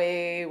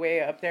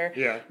 way up there.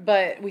 Yeah.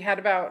 But we had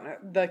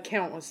the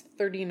count was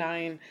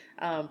 39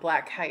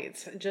 black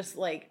kites, just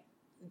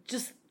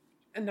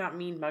not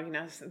mean mugging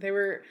us. They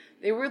were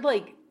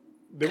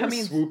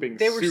swooping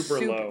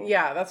super low.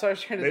 Yeah, that's what I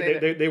was trying to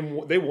say.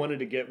 They wanted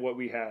to get what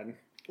we had.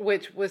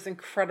 Which was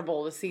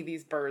incredible to see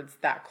these birds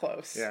that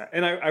close. Yeah,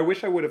 and I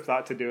wish I would have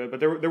thought to do it,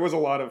 but there was a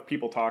lot of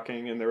people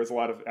talking and there was a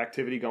lot of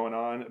activity going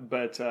on.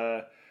 But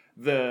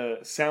the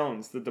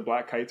sounds that the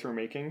black kites were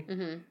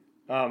making,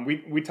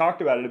 we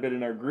talked about it a bit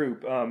in our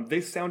group.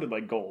 They sounded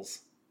like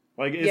gulls.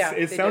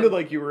 It sounded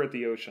like you were at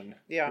the ocean.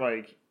 Yeah.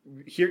 Like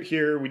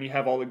here when you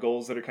have all the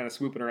gulls that are kind of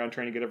swooping around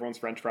trying to get everyone's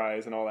French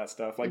fries and all that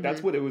stuff.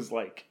 That's what it was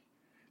like.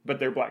 But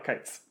they're black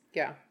kites.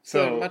 Yeah.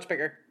 So much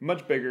bigger.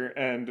 Much bigger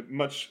and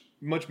much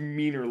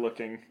meaner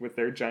looking with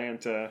their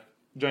giant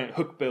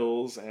hook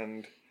bills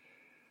and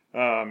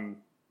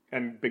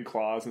big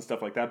claws and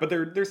stuff like that. But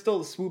they're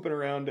still swooping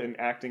around and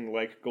acting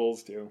like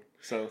gulls do.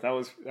 So that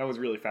was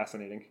really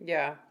fascinating.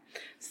 Yeah.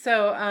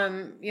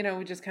 So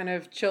we just kind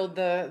of chilled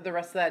the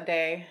rest of that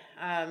day.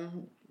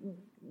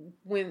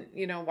 Went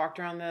walked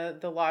around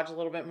the lodge a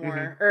little bit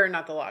more, or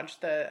not the lodge,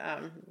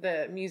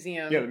 the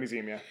museum. Yeah, the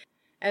museum. Yeah.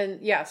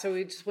 And yeah, so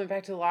we just went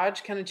back to the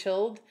lodge, kind of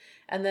chilled.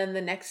 And then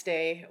the next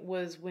day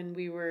was when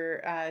we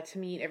were to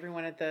meet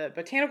everyone at the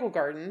Botanical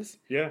Gardens.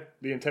 Yeah,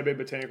 the Entebbe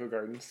Botanical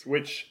Gardens,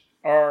 which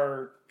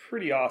are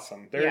pretty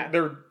awesome.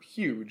 They're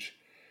huge.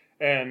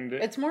 And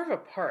it's more of a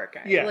park.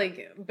 Yeah.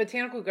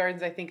 Botanical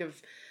Gardens, I think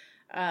of,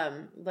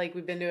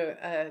 we've been to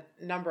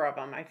a number of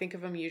them. I think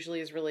of them usually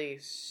as really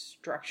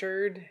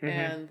structured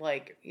and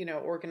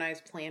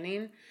organized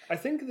planning. I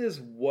think this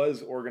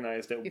was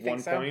organized at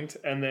one point,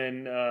 and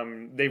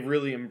then they've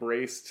really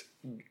embraced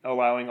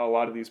allowing a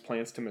lot of these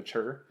plants to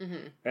mature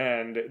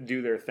and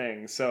do their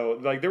thing. So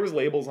there was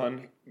labels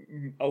on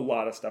a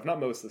lot of stuff,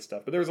 not most of the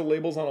stuff, but there was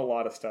labels on a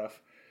lot of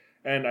stuff.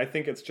 And I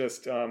think it's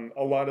just a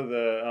lot of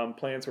the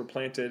plants were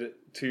planted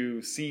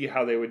to see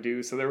how they would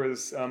do. So there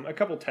was a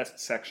couple test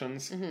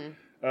sections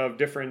of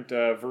different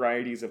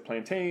varieties of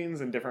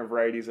plantains and different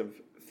varieties of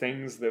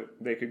things that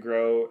they could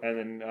grow.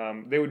 And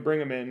then they would bring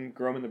them in,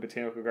 grow them in the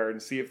botanical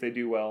garden, see if they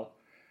do well,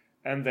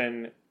 and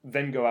then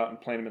go out and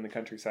plant them in the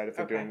countryside if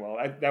they're doing well.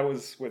 That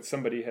was what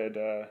somebody had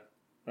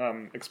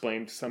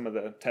explained some of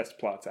the test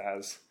plots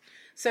as.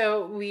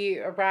 So we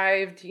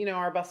arrived,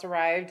 our bus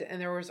arrived,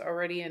 and there was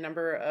already a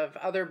number of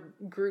other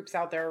groups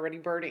out there already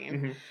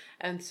birding.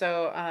 And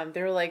so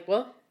they were like,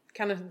 well,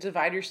 kind of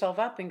divide yourself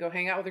up and go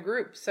hang out with a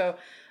group. So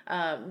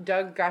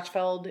Doug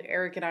Gotchfeld,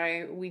 Eric, and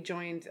I, we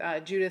joined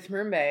Judith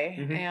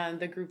Murmbe and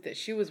the group that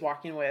she was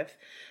walking with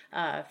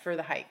for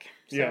the hike.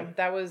 So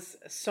that was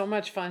so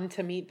much fun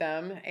to meet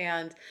them.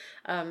 And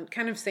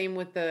kind of same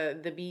with the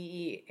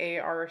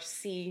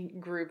BEARC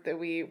group that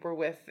we were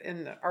with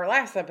in our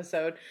last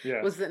episode,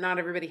 was that not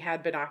everybody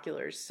had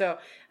binoculars. So,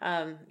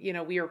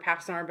 we were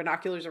passing our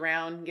binoculars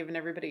around, giving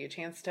everybody a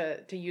chance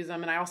to use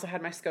them. And I also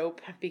had my scope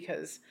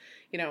because,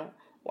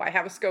 why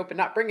have a scope and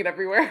not bring it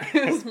everywhere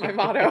is my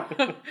motto.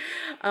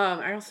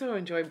 I also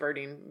enjoy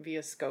birding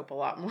via scope a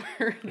lot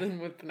more than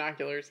with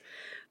binoculars.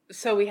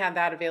 So we had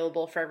that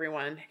available for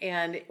everyone.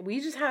 And we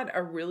just had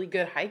a really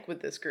good hike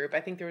with this group. I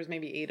think there was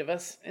maybe 8 of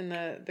us in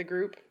the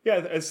group. Yeah,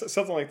 it's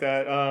something like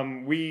that.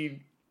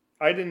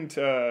 I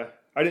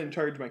didn't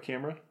charge my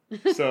camera.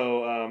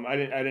 So I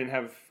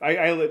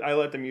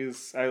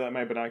let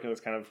my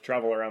binoculars kind of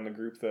travel around the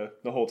group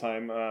the whole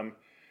time.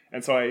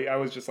 And so I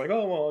was just like,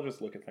 oh, well, I'll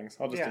just look at things.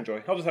 I'll just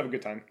enjoy. I'll just have a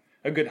good time.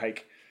 A good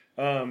hike.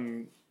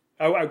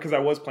 Because I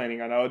was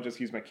planning on, I would just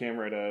use my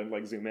camera to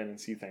like zoom in and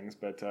see things,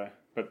 but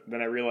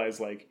then I realized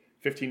like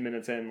 15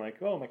 minutes in, like,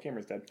 oh, my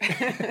camera's dead.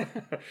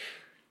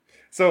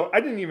 So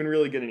I didn't even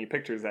really get any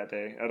pictures that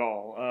day at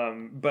all.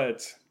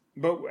 But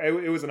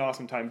it was an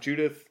awesome time.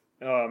 Judith,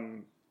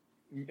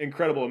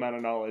 incredible amount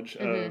of knowledge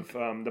of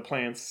the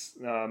plants,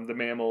 the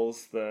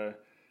mammals, the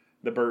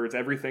birds,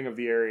 everything of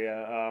the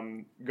area,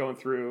 going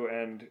through,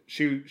 and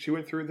she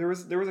went through.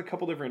 There was a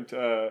couple different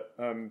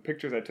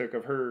pictures I took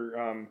of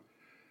her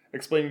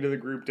explaining to the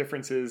group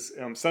differences,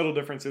 subtle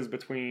differences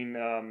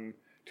between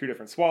two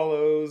different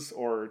swallows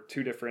or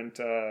two different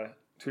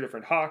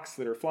hawks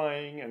that are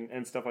flying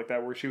and stuff like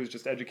that, where she was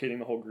just educating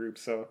the whole group.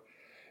 So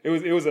it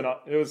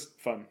was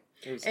fun.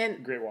 It was a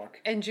great walk.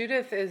 And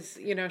Judith is,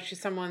 she's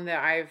someone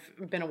that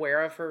I've been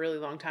aware of for a really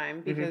long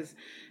time because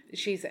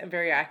she's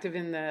very active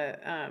in the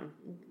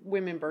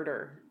women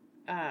birder,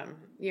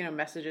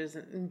 messages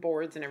and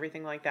boards and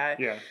everything like that.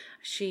 Yeah.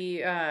 She,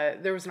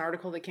 there was an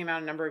article that came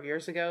out a number of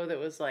years ago that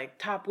was like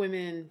top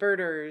women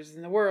birders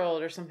in the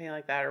world or something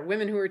like that, or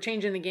women who are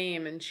changing the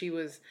game. And she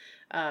was,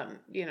 a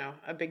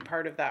big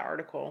part of that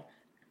article.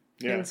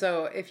 Yeah. And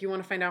so if you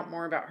want to find out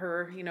more about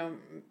her,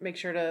 make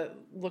sure to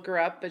look her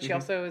up. But she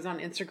also is on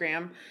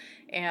Instagram,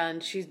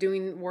 and she's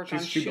doing work on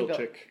Shoebill.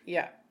 Chick.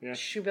 Yeah.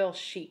 Shoebill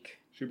Chic.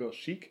 Shoebill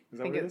Chic? Is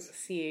that what it is?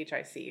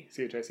 CHIC.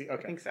 CHIC? Okay. I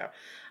think so.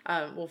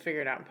 We'll figure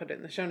it out and put it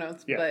in the show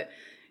notes. Yeah. But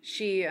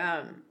she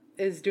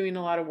is doing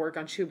a lot of work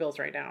on shoe bills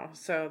right now.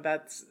 So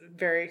that's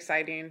very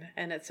exciting.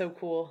 And it's so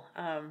cool.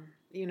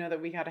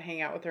 That we got to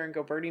hang out with her and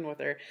go birding with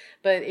her.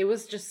 But it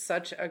was just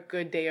such a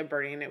good day of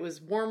birding. It was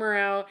warmer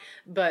out,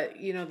 but,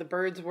 the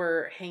birds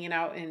were hanging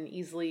out in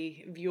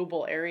easily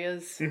viewable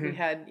areas. We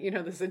had,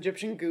 this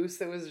Egyptian goose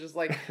that was just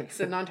like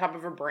sitting on top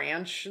of a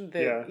branch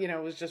that,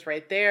 was just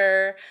right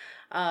there.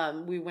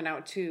 We went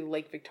out to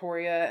Lake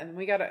Victoria, and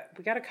we got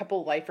a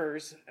couple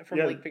lifers from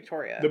Lake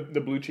Victoria.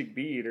 The blue cheek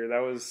bee eater.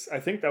 I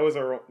think that was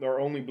our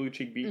only blue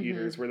cheek bee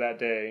eaters were that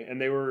day,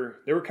 and they were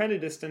kind of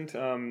distant.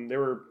 They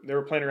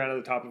were playing around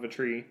at the top of a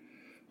tree,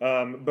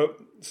 but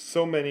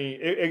so many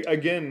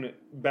again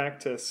back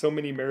to so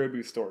many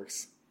marabou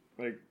storks.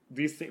 Like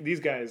these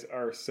guys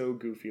are so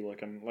goofy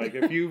looking. Like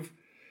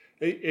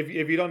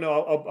if you don't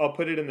know, I'll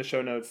put it in the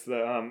show notes.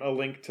 A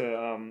link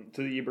to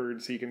the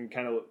eBird so you can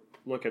kind of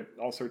look at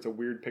all sorts of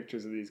weird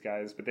pictures of these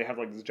guys, but they have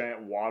like this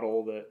giant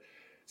waddle that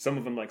some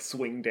of them like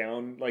swing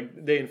down,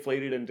 like they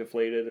inflated and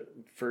deflated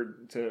for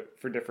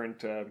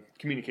different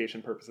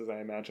communication purposes, I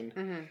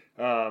imagine.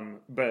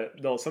 But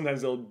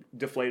sometimes they'll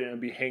deflate it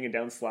and be hanging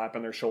down,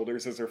 slapping their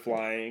shoulders as they're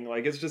flying.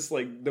 Like it's just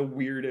like the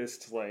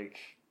weirdest like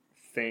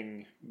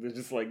thing. They're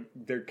just like,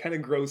 they're kind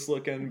of gross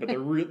looking, but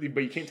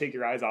but you can't take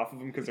your eyes off of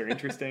them because they're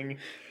interesting.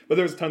 But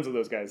there's tons of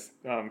those guys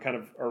kind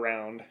of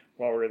around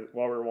while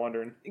we're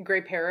wandering.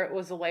 Gray parrot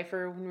was a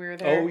lifer when we were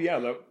there. Oh yeah,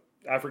 the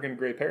African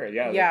gray parrot.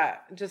 Yeah. Yeah,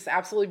 just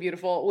absolutely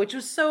beautiful, which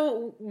was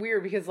so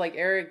weird because like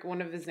Eric, one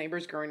of his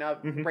neighbors growing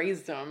up,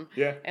 raised them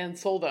and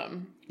sold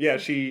them. Yeah,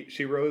 she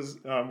rose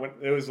when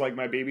it was like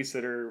my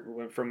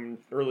babysitter from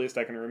earliest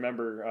I can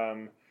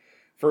remember.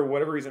 For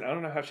whatever reason, I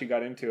don't know how she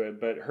got into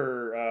it, but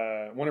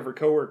her one of her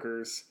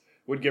coworkers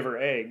would give her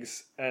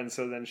eggs, and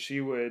so then she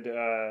would,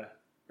 I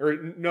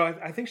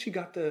think she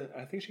got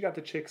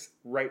the chicks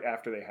right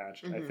after they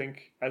hatched. I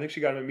think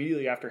she got them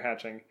immediately after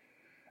hatching,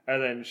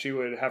 and then she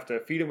would have to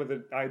feed them with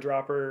an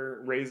eyedropper,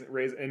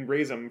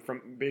 raise them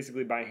from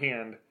basically by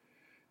hand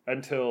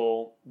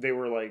until they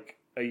were like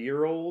a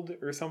year old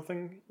or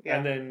something,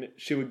 and then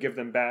she would give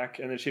them back,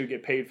 and then she would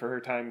get paid for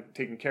her time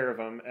taking care of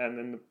them, and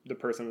then the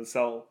person would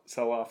sell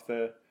off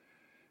the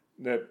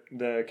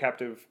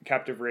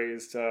captive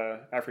raised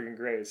African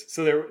grays.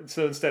 So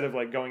instead of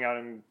like going out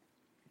and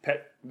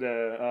pet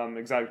the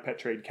exotic pet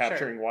trade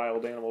capturing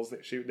wild animals,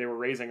 they were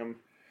raising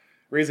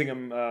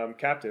them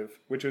captive,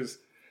 which was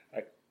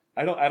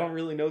I don't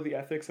really know the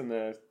ethics and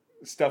the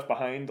stuff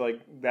behind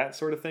like that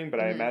sort of thing, but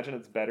I imagine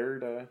it's better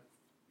to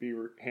be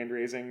hand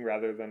raising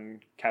rather than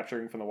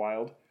capturing from the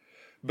wild.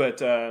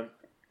 But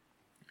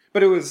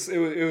it was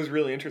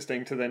really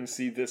interesting to then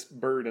see this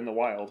bird in the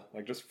wild,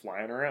 like just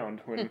flying around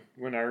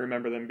when I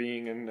remember them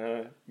being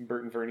in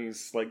Bert and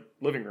Vernie's like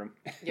living room,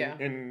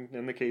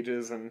 in the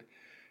cages and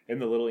in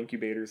the little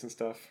incubators and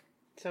stuff.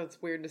 So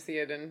it's weird to see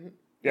it in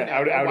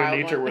out in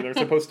nature where they're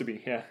supposed to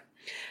be. Yeah.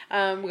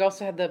 We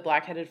also had the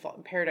black-headed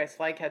paradise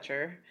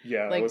flycatcher.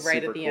 Yeah, like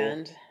right at the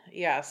end.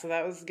 Yeah, so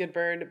that was a good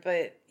bird.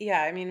 But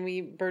yeah, I mean,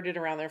 we birded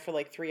around there for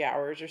like 3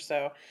 hours or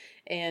so,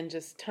 and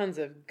just tons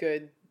of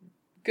good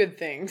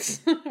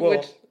things.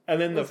 Well,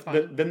 and then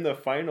the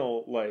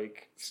final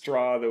like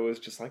straw that was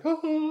just like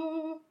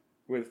hang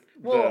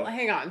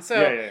on. So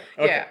Okay.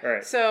 All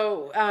right.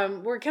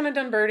 So we're kind of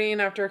done birding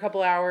after a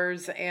couple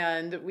hours,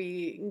 and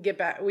we get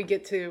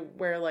to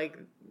where like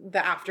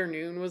the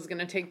afternoon was going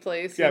to take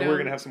place. Yeah, we were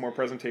going to have some more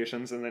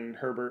presentations, and then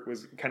Herbert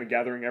was kind of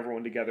gathering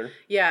everyone together.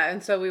 Yeah,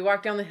 and so we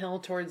walked down the hill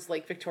towards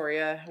Lake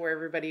Victoria, where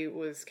everybody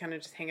was kind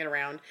of just hanging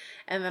around,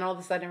 and then all of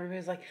a sudden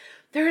everybody's like,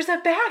 "There's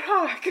a bat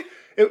hawk!"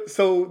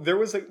 So there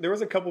was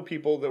a couple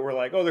people that were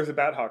like, "Oh, there's a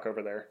bat hawk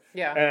over there."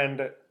 Yeah,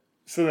 and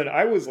so then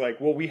I was like,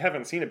 well, we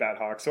haven't seen a bat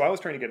hawk. So I was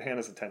trying to get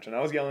Hannah's attention. I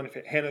was yelling,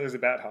 Hannah, there's a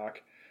bat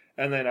hawk.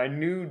 And then I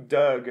knew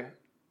Doug,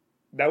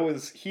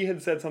 he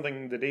had said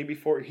something the day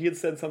before. He had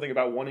said something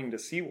about wanting to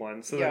see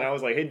one. So then I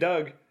was like, hey,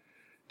 Doug,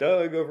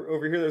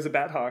 over here, there's a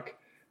bat hawk.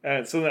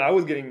 And so then I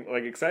was getting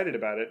like excited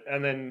about it.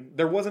 And then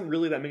there wasn't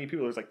really that many people.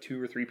 There was like 2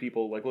 or 3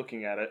 people like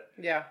looking at it.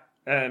 Yeah.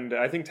 And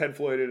I think Ted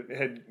Floyd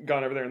had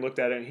gone over there and looked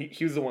at it. And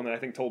he was the one that I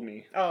think told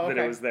me that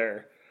it was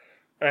there.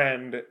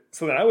 And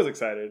so then I was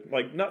excited,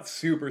 like not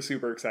super,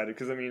 super excited.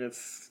 Because I mean,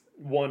 it's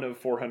one of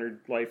 400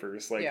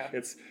 lifers. Like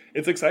it's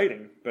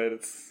exciting, but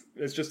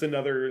it's just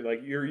another,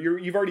 like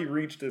you've already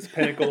reached this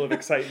pinnacle of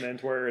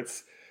excitement where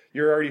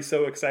you're already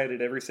so excited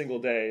every single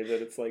day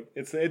that it's like,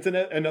 it's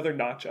another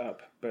notch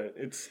up, but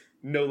it's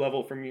no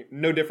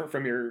different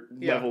from your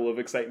level of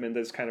excitement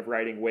that's kind of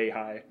riding way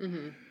high.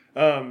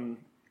 Mm-hmm.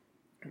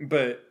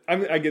 But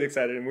I get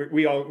excited, and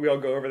we all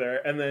go over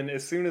there, and then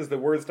as soon as the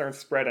word starts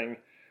spreading,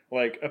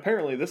 like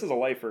apparently this is a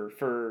lifer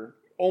for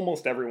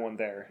almost everyone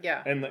there.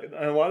 Yeah. And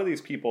a lot of these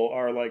people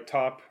are like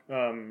top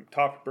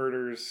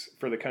birders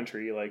for the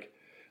country. Like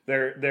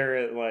they're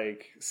at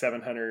like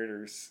 700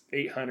 or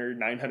 800,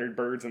 900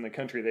 birds in the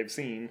country they've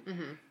seen.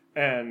 Mm-hmm.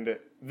 And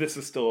this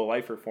is still a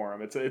lifer for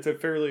them. It's a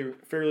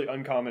fairly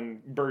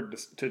uncommon bird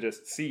to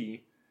just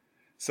see.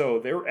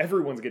 So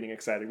everyone's getting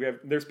excited.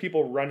 There's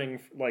people running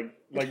like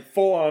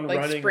full on like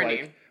running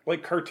sprinting.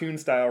 Like cartoon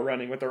style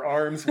running with their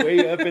arms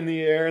way up in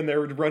the air, and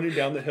they're running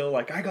down the hill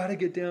like, I gotta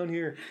get down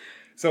here.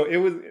 So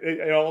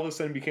it all of a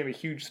sudden became a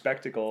huge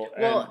spectacle,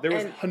 and there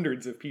was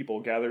hundreds of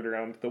people gathered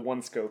around the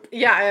one scope.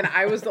 Yeah, and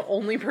I was the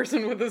only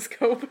person with a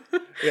scope.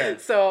 Yeah.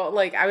 So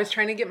like I was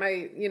trying to get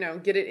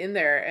get it in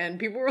there, and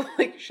people were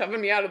like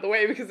shoving me out of the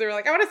way because they were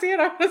like, I want to see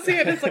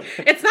it. It's like,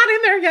 it's not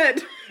in there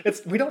yet.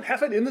 We don't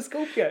have it in the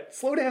scope yet.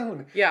 Slow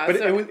down. Yeah. But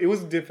it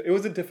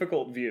was a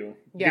difficult view.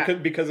 Yeah.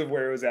 Because of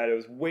where it was at. It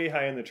was way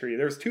high in the tree.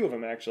 There was 2 of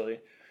them actually.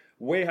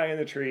 Way high in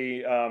the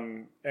tree,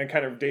 and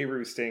kind of day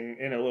roosting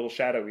in a little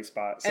shadowy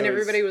spot. So and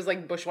everybody was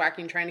like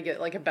bushwhacking, trying to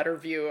get like a better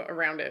view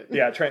around it.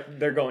 Yeah,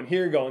 they're going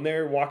here, going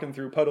there, walking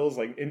through puddles,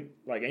 like in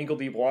like ankle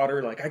deep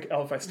water. Like,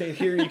 if I stay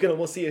here, you can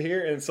almost see it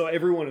here. And so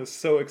everyone is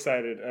so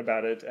excited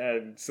about it,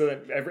 and so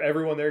that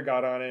everyone there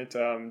got on it.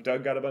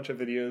 Doug got a bunch of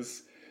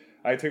videos.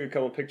 I took a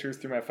couple of pictures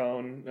through my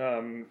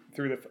phone,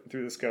 through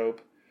the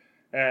scope.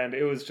 And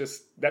it was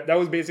just that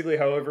was basically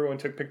how everyone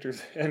took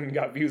pictures and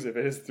got views of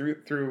it, is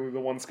through the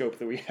one scope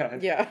that we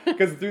had. Yeah.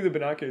 Because through the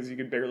binoculars you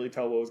could barely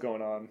tell what was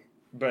going on.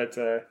 But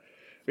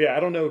yeah, I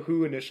don't know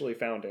who initially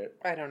found it.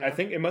 I don't know. I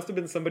think it must have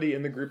been somebody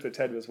in the group that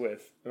Ted was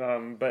with.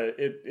 But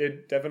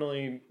it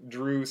definitely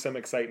drew some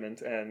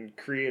excitement and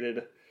created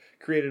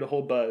a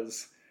whole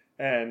buzz.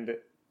 And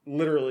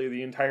literally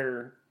the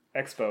entire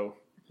expo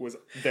was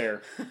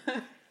there.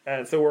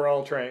 And so we're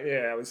all trying.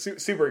 Yeah, it was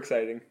super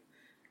exciting.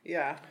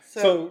 Yeah.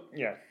 So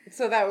yeah.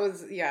 So that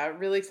was,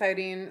 really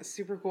exciting,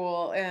 super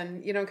cool,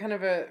 and, kind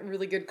of a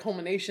really good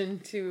culmination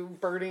to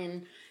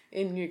birding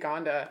in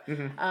Uganda.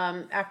 Mm-hmm.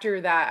 After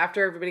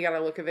everybody got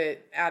a look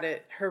at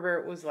it,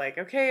 Herbert was like,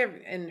 okay,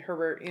 and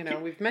Herbert,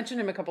 we've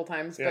mentioned him a couple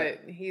times,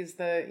 but he's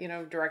the,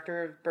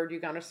 director of Bird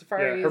Uganda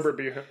Safaris. Yeah, Herbert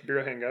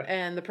Birohenga.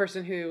 And the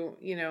person who,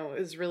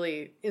 is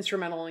really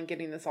instrumental in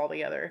getting this all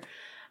together.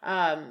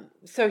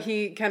 So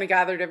he kind of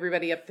gathered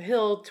everybody up the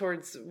hill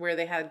towards where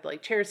they had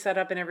like chairs set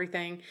up and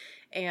everything.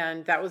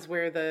 And that was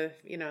where the,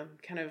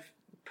 kind of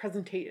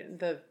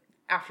the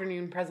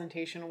afternoon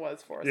presentation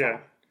was for us all.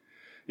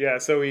 Yeah.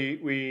 So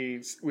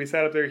we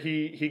sat up there.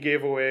 He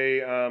gave away,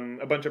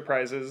 a bunch of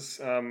prizes,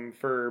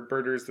 for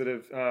birders that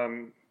have,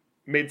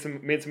 made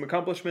some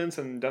accomplishments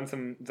and done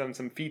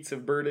some feats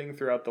of birding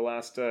throughout the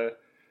last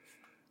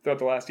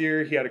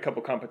year. He had a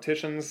couple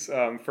competitions,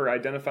 for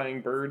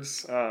identifying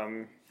birds,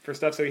 for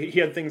stuff. So he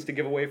had things to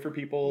give away for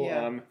people.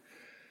 Yeah.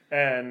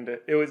 And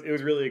it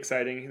was really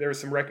exciting. There was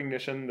some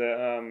recognition,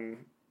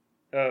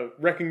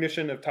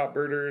 recognition of top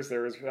birders.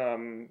 There was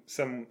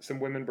some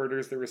women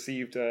birders that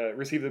received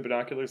the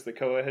binoculars that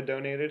Koa had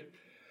donated.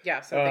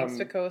 Yeah, so thanks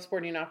to Koa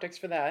Sporting Optics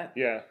for that.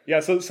 Yeah.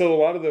 So a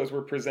lot of those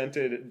were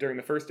presented during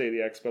the first day of the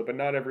expo, but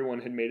not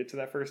everyone had made it to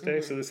that first day.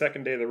 Mm-hmm. So the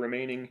second day, the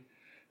remaining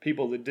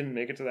people that didn't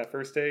make it to that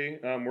first day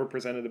were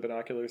presented the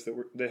binoculars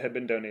that had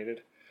been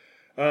donated.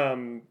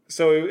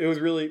 So it was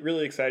really,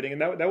 really exciting.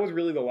 And that was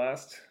really the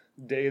last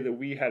day that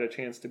we had a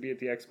chance to be at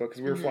the expo,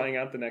 because we were flying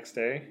out the next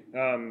day.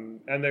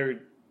 And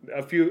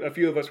a few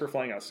of us were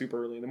flying out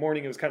super early in the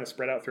morning. It was kind of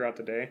spread out throughout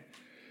the day.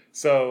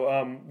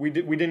 So, we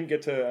didn't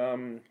get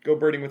to, go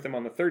birding with them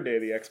on the third day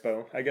of the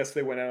expo. I guess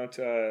they went out,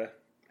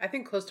 I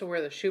think close to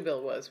where the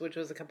shoebill was, which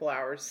was a couple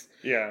hours.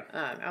 Yeah.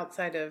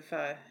 Outside of,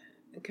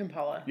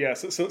 Kampala. Yeah,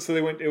 so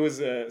they went. It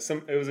was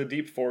a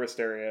deep forest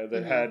area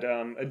that had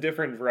a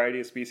different variety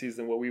of species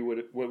than what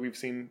we've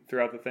seen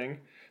throughout the thing.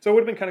 So it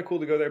would have been kind of cool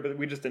to go there, but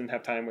we just didn't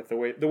have time with the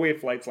way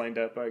flights lined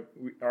up.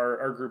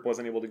 Our group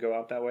wasn't able to go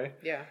out that way.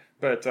 Yeah.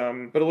 But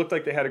it looked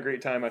like they had a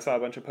great time. I saw a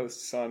bunch of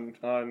posts on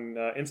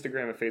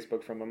Instagram and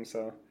Facebook from them.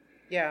 So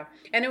Yeah.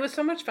 And it was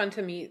so much fun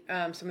to meet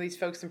some of these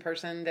folks in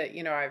person that,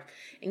 you know, I've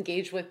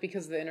engaged with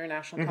because of the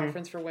International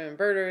Conference for Women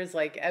Birders.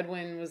 Like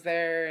Edwin was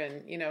there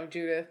and, you know,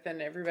 Judith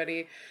and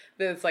everybody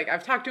that's like,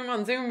 I've talked to him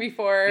on Zoom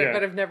before,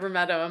 but I've never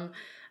met him.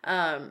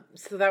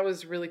 So that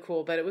was really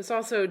cool. But it was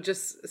also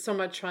just so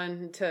much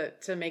fun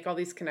to make all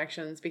these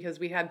connections because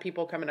we had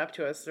people coming up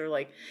to us. They're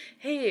like,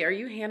 hey, are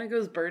you Hannah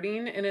Goes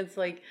Birding? And it's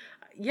like,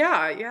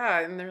 yeah.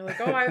 And they're like,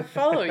 oh, I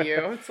follow you.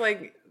 It's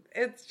like,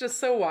 it's just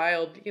so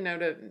wild, you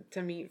know,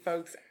 to meet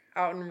folks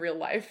out in real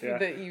life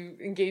that you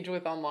engage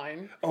with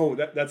online. Oh,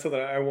 that's something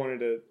I wanted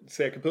to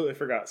say. I completely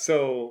forgot.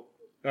 So,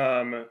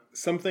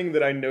 something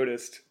that I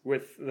noticed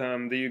with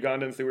the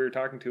Ugandans that we were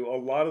talking to, a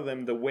lot of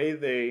them, the way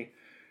they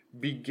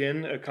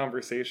begin a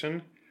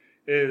conversation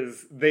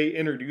is they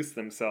introduce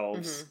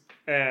themselves.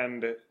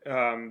 And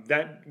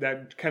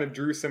that kind of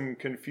drew some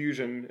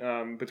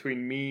confusion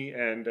between me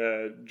and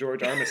George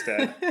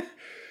Armistead.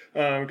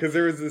 Because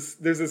there's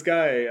this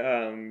guy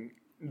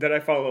that I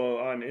follow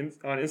on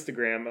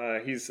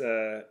Instagram. He's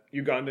a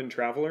Ugandan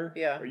traveler.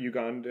 Yeah. Or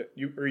Uganda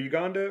or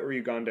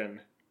Ugandan.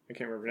 I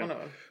can't remember now.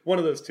 One One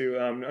of them. of those two.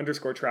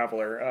 _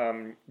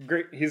 traveler.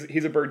 Great.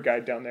 He's a bird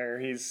guide down there.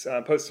 He's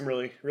posts some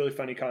really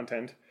funny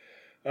content.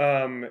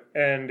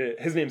 And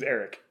his name's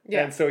Eric.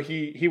 Yeah. And so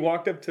he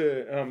walked up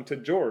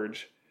to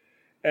George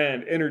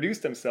and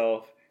introduced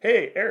himself.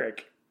 Hey,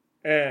 Eric.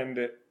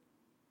 And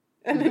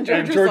then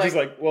George is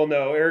like, well,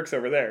 no, Eric's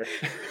over there.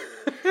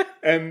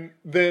 and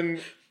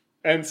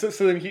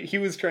so then he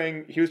was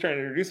trying to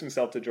introduce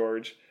himself to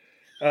George.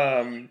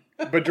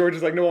 But George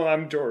is like, no,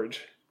 I'm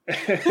George.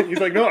 He's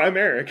like, no, I'm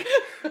Eric.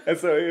 And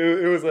so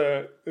it was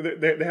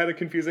they had a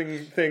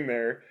confusing thing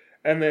there.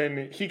 And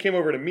then he came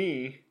over to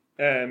me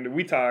and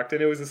we talked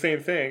and it was the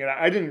same thing. And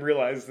I didn't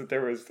realize that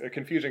there was a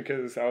confusion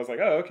because I was like,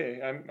 oh,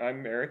 okay,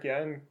 I'm Eric.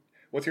 Yeah. And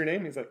what's your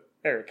name? He's like,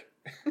 Eric.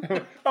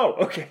 Oh,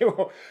 okay.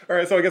 Well, all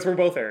right. So I guess we're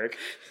both Eric.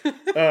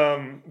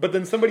 But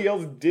then somebody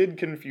else did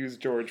confuse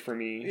George for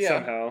me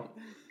somehow.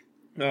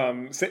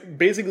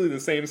 Basically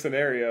the same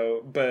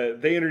scenario,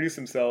 but they introduced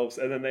themselves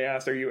and then they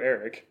asked, "Are you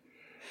Eric?"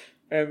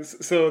 And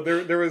so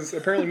there was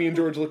apparently me and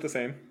George look the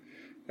same.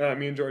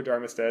 Me and George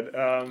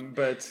Armistead.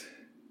 But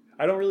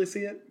I don't really see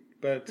it.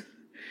 But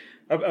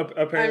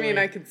apparently, I mean,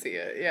 I could see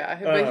it. Yeah,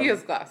 but he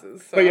has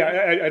glasses. So. But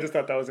yeah, I just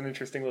thought that was an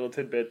interesting little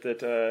tidbit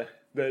that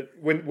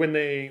when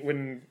the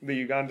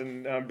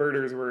Ugandan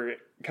birders were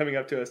coming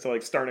up to us to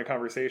like start a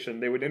conversation,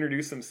 they would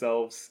introduce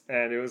themselves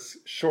and it was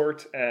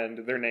short and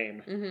their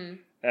name,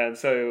 and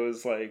so it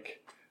was like,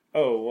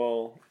 oh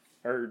well,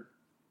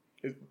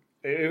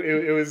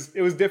 it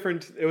was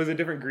different. It was a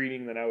different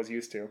greeting than I was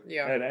used to.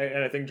 Yeah,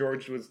 and I think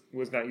George was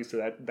not used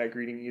to that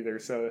greeting either.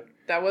 So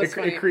that was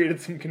funny. It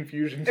created some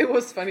confusion. It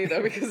was funny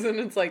though because then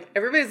it's like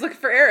everybody's looking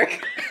for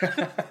Eric.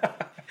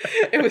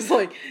 It was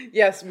like,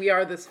 yes, we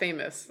are this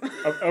famous.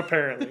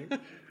 Apparently.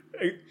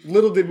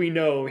 Little did we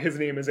know his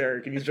name is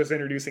Eric, and he's just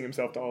introducing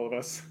himself to all of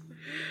us.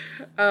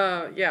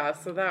 Yeah,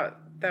 so that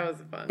was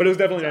fun. But it was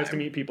definitely nice to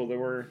meet people that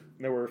we're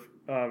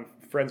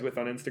friends with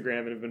on Instagram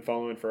and have been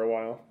following for a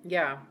while.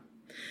 Yeah.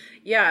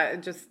 Yeah,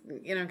 it just,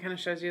 kind of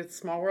shows you it's a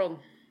small world.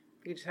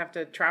 You just have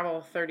to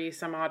travel 30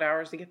 some odd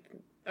hours to get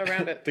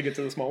around it. To get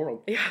to the small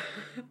world. Yeah.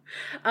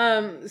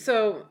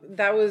 So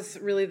that was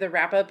really the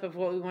wrap up of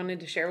what we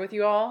wanted to share with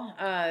you all.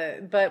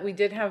 But we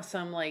did have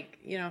some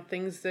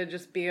things to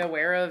just be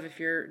aware of if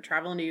you're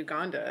traveling to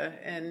Uganda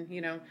and,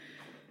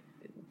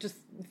 just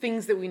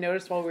things that we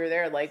noticed while we were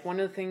there. Like one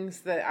of the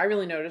things that I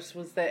really noticed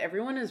was that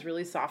everyone is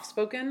really soft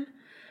spoken.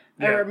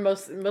 Yeah. Or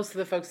most of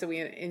the folks that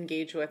we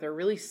engage with are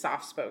really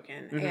soft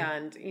spoken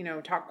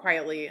and, talk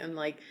quietly and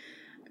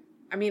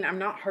I'm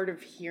not hard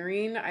of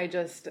hearing. I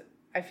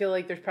feel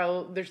like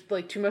there's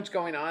too much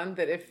going on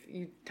that if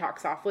you talk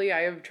softly,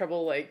 I have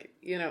trouble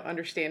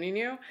understanding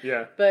you.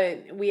 Yeah.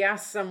 But we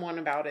asked someone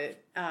about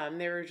it.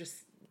 They were just,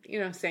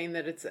 saying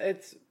that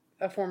it's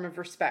a form of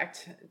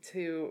respect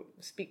to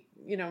speak,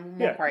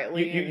 more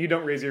quietly. You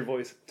don't raise your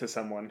voice to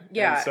someone.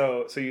 Yeah.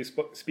 And so you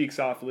speak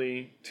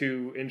softly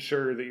to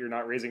ensure that you're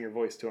not raising your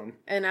voice to them.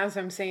 And as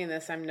I'm saying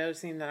this, I'm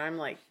noticing that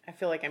I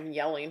feel like I'm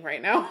yelling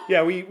right now.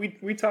 Yeah,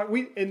 we talk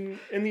in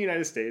the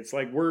United States,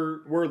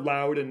 we're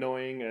loud,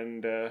 annoying,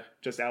 and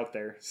just out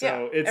there.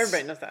 So yeah,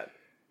 everybody knows that.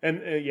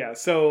 And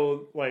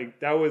so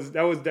that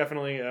was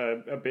definitely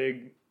a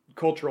big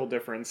cultural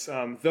difference.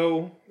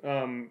 Though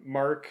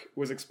Mark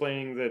was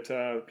explaining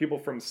that people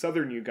from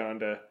southern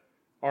Uganda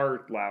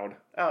are loud.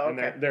 Oh,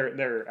 okay. And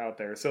they're out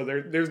there. So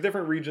there's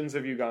different regions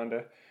of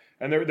Uganda,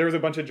 and there was a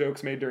bunch of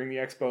jokes made during the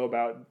expo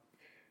about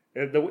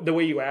the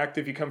way you act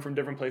if you come from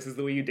different places,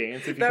 the way you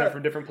dance if you come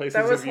from different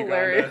places of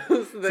Uganda.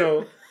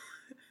 So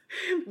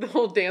the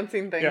whole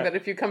dancing thing, that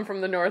if you come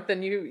from the north,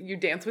 then you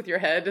dance with your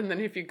head, and then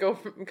if you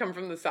come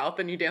from the south,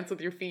 then you dance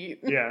with your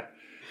feet. Yeah.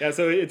 Yeah,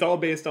 so it's all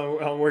based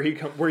on where you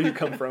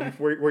come from,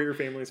 where your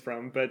family's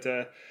from. But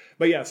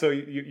yeah, so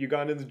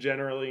Ugandans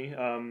generally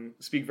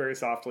speak very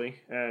softly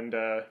and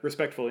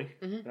respectfully,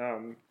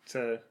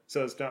 so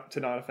as to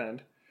not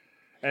offend.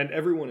 And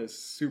everyone is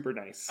super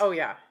nice. Oh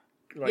yeah,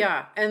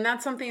 Yeah, and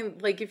that's something,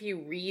 like, if you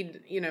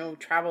read,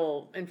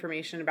 travel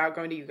information about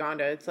going to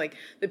Uganda, it's like,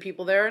 the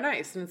people there are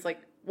nice, and it's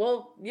like,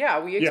 well,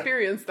 yeah, we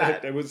experienced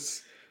that. It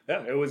was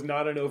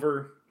not an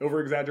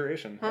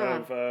over-exaggeration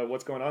of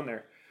what's going on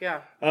there.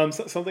 Yeah.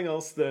 Something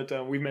else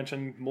that we've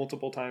mentioned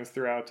multiple times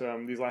throughout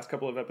these last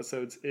couple of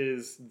episodes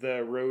is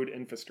the road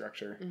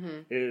infrastructure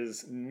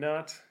is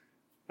not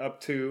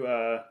up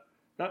to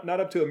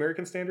not up to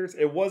American standards.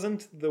 It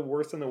wasn't the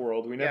worst in the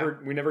world. We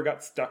never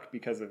got stuck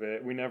because of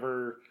it. We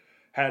never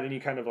had any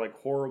kind of like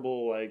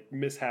horrible like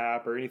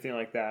mishap or anything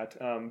like that.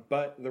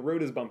 But the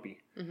road is bumpy,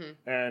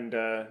 and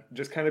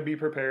just kind of be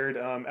prepared.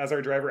 As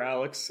our driver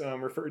Alex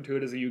referred to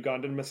it as a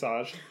Ugandan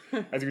massage.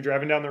 As you're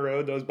driving down the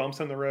road, those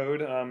bumps on the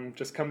road,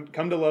 just come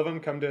to love them,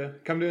 come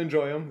to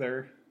enjoy them.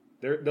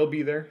 They'll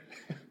be there,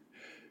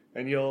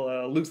 and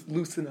you'll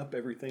loosen up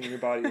everything in your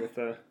body with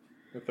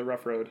the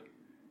rough road.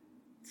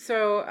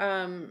 So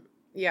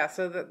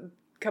so the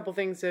couple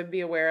things to be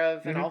aware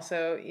of, and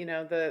also,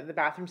 the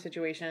bathroom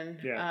situation.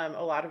 Yeah.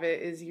 A lot of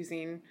it is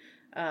using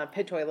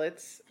pit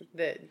toilets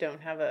that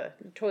don't have a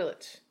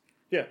toilet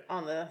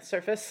on the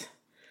surface.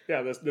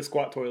 Yeah, the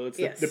squat toilets,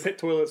 yes. the pit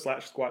toilet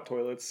 / squat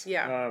toilets.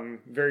 Yeah.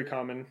 Very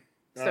common.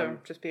 So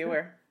just be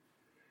aware.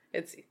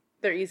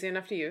 They're easy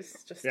enough to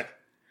use.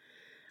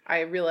 I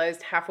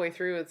realized halfway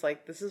through, it's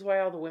like, this is why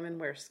all the women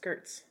wear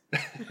skirts.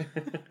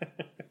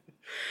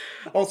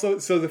 Also,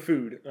 so the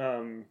food.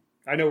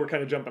 I know we're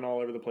kind of jumping all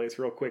over the place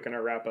real quick in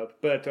our wrap up,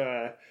 but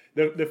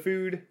the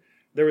food,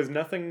 there was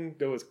nothing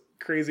that was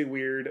crazy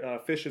weird.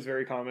 Fish is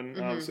very common,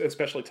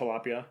 especially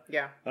tilapia.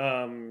 Yeah.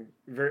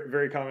 Very,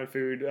 very common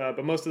food.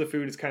 But most of the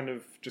food is kind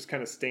of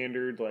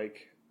standard,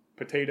 like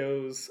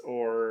potatoes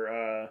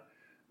or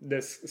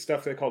this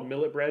stuff they called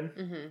millet bread,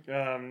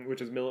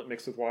 which is millet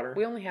mixed with water.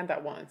 We only had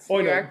that once. Oh,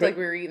 you act like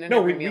we were eating it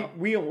every meal.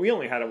 We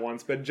only had it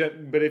once, but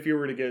if you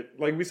were to get,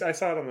 like, I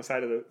saw it on the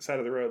side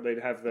of the road, they'd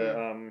have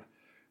the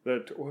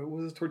what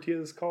was the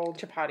tortillas called?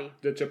 Chapati.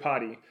 The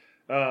chapati,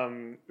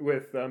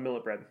 with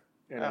millet bread.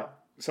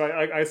 So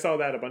I saw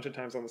that a bunch of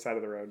times on the side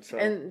of the road. So.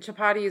 And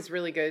chapati is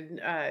really good.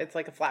 It's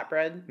like a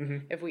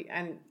flatbread.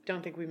 I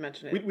don't think we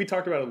mentioned it. We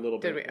talked about it a little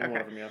bit. Did we? Okay.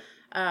 One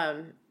of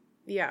them,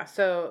 yeah.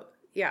 So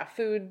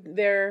food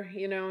there,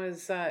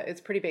 is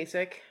it's pretty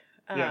basic.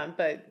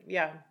 But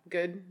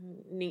good,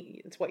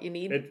 neat. It's what you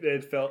need.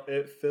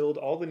 It filled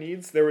all the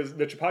needs. The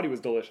chapati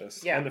was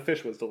delicious, and the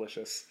fish was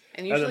delicious,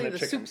 and usually the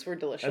soups were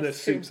delicious. And the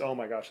soups, oh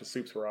my gosh, the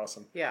soups were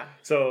awesome. Yeah.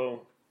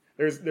 So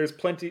there's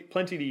plenty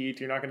to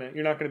eat. You're not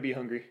gonna be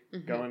hungry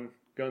going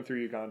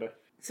through Uganda.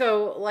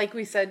 So like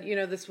we said,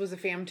 this was a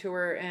fam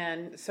tour,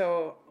 and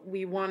so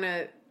we want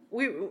to.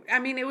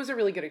 It was a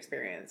really good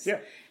experience. Yeah.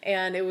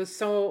 And it was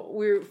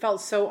we felt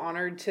so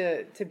honored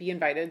to be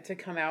invited to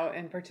come out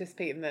and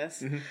participate in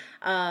this.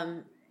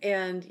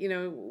 And,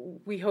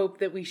 we hope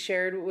that we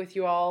shared with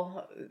you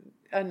all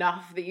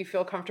enough that you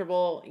feel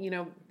comfortable,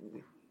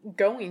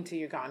 going to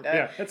Uganda.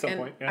 Yeah, at some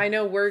point. Yeah. I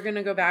know we're going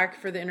to go back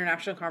for the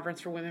International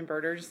Conference for Women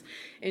Birders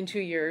in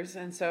 2 years.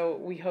 And so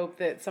we hope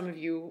that some of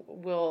you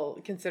will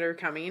consider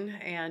coming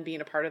and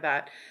being a part of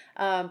that.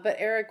 But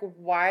Eric,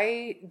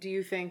 why do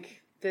you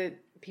think that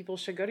people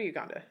should go to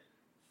Uganda?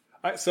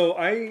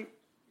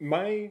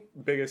 My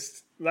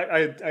biggest,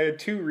 I had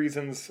two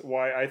reasons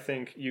why I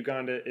think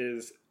Uganda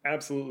is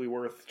absolutely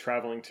worth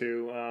traveling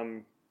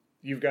to.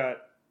 You've got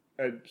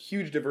a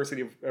huge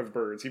diversity of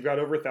birds. You've got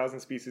over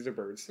 1,000 species of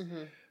birds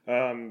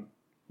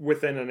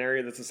within an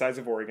area that's the size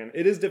of Oregon.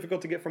 It is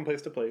difficult to get from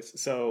place to place,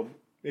 so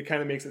it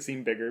kind of makes it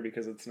seem bigger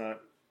because it's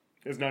not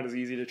as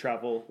easy to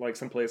travel like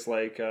someplace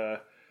like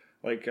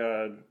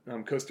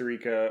Costa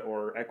Rica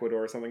or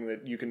Ecuador, something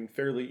that you can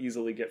fairly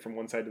easily get from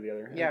one side to the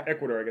other. Yeah.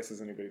 Ecuador, I guess,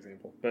 isn't a good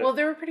example. But,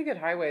 there were pretty good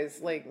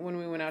highways, like when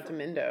we went out to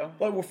Mindo.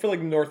 Well, for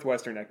like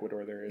northwestern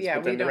Ecuador, there is. Yeah,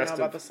 but then we don't know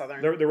about the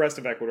southern. The rest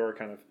of Ecuador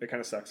kind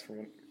of sucks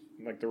from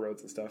like the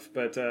roads and stuff.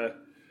 But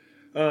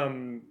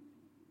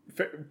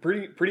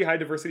pretty high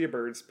diversity of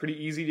birds.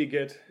 Pretty easy to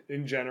get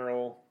in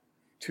general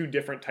to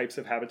different types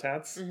of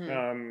habitats.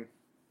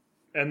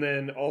 And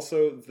then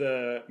also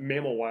the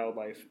mammal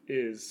wildlife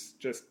is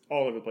just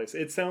all over the place.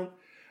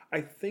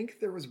 I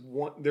think there's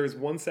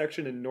one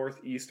section in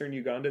northeastern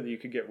Uganda that you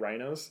could get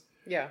rhinos.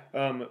 Yeah.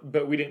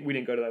 But we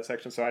didn't go to that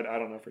section, so I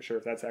don't know for sure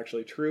if that's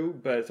actually true.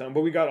 But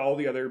we got all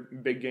the other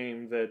big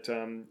game that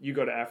you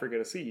go to Africa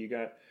to see. You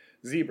got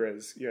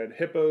zebras, you had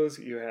hippos,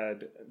 you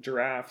had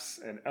giraffes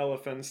and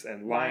elephants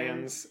and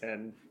lions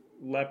and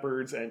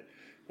leopards, and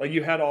like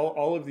you had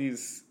all of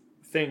these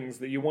things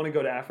that you want to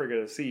go to Africa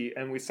to see,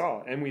 and we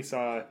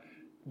saw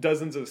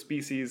dozens of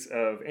species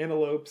of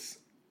antelopes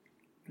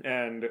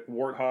and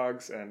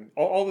warthogs and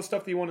all the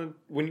stuff that you want to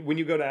when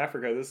you go to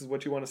Africa. This is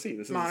what you want to see.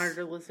 This is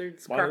monitor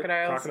lizards,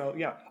 crocodiles,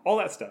 all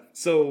that stuff.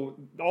 So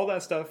all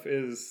that stuff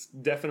is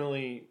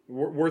definitely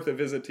worth a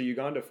visit to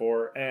Uganda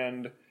for,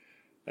 and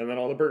then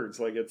all the birds.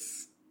 Like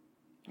it's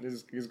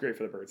great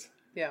for the birds.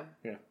 Yeah.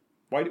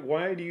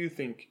 Why do you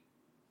think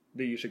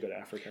that you should go to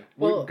Africa.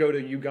 Well, go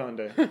to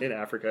Uganda in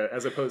Africa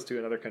as opposed to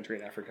another country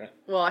in Africa.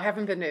 Well, I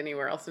haven't been to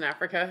anywhere else in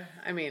Africa.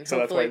 I mean, so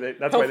hopefully,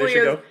 that's why they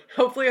should go.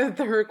 Hopefully, at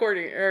the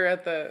recording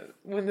or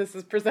when this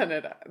is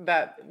presented,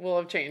 that will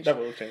have changed. That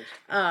will have changed.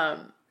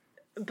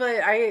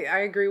 But I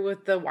agree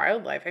with the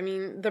wildlife. I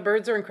mean, the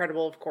birds are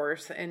incredible, of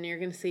course, and you're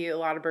going to see a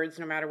lot of birds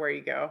no matter where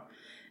you go.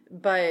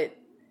 But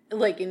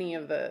like any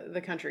of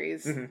the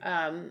countries,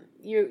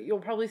 you'll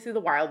probably see the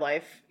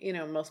wildlife,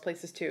 most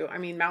places too. I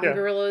mean, mountain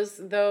gorillas,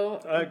 though,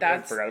 I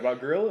forgot about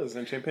gorillas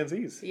and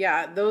chimpanzees.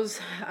 Yeah, those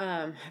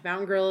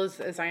mountain gorillas,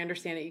 as I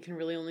understand it, you can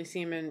really only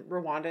see them in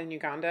Rwanda and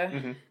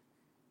Uganda.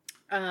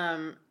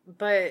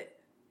 But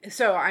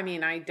so, I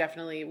mean, I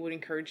definitely would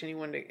encourage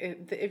anyone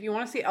if you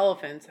want to see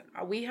elephants,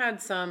 we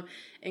had some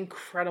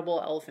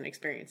incredible elephant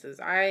experiences.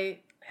 I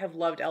have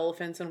loved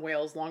elephants and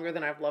whales longer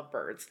than I've loved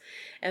birds.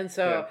 And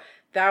so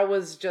that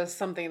was just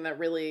something that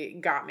really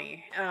got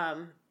me.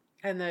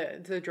 And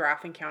the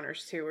giraffe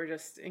encounters too were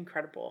just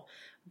incredible.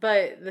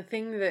 But the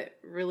thing that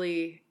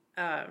really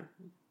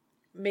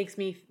makes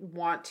me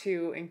want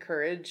to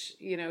encourage,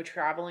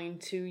 traveling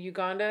to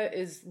Uganda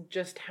is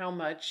just how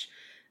much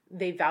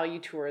they value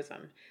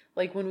tourism.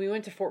 Like when we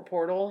went to Fort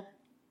Portal,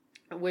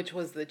 which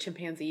was the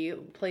chimpanzee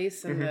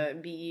place and the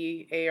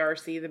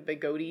BEARC, the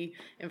Bigoti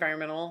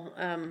Environmental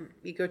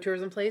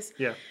Ecotourism place.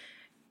 Yeah.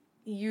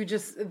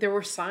 There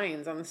were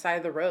signs on the side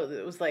of the road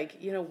that was like,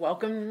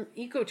 welcome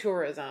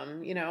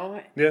ecotourism,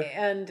 Yeah.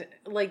 And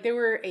like they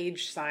were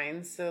age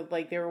signs, so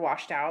like they were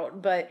washed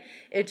out, but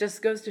it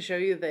just goes to show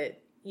you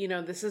that,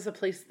 this is a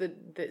place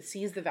that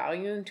sees the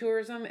value in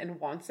tourism and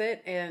wants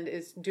it and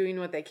is doing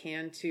what they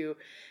can to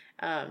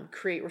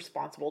create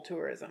responsible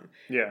tourism.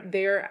 Yeah,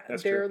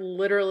 they're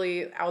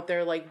literally out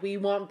there like, we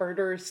want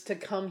birders to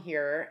come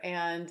here,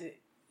 and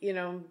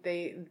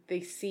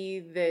they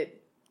see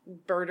that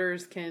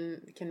birders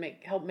can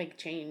help make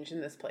change in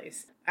this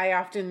place. I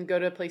often go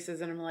to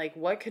places and I'm like,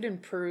 what could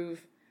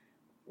improve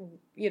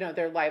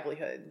their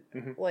livelihood?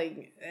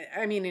 Like,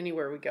 I mean,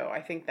 anywhere we go,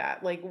 I think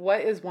that, like,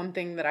 what is one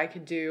thing that I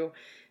could do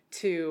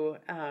to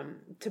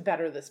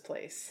better this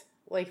place?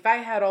 Like, if I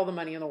had all the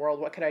money in the world,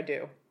 what could I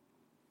do?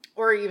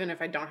 Or even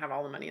if I don't have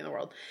all the money in the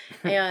world.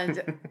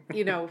 And,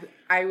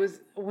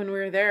 when we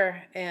were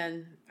there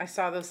and I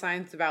saw those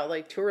signs about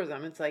like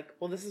tourism, it's like,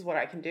 well, this is what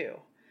I can do.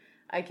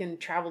 I can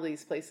travel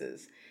these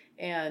places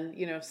and,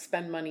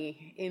 spend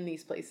money in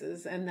these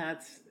places. And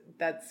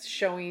that's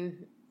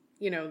showing,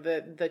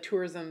 the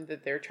tourism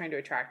that they're trying to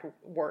attract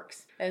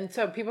works. And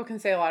so people can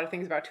say a lot of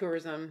things about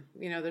tourism.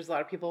 There's a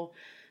lot of people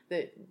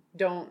that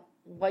don't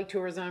like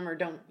tourism or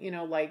don't,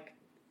 like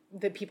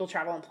that people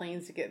travel on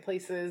planes to get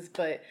places.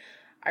 But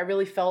I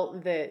really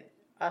felt that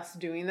us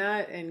doing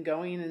that and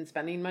going and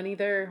spending money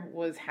there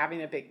was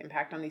having a big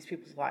impact on these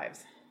people's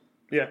lives.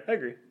 Yeah, I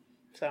agree.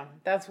 So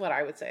that's what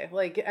I would say.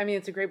 Like, I mean,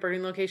 it's a great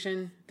birding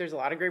location. There's a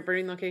lot of great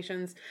birding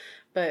locations,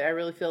 but I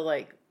really feel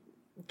like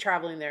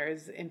traveling there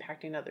is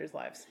impacting others'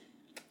 lives.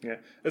 Yeah.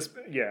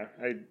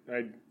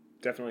 I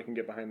definitely can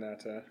get behind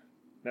that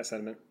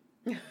sentiment.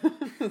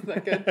 Is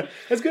that good?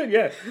 That's good.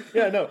 Yeah.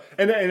 Yeah. No.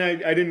 And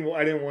I didn't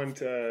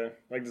want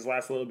like this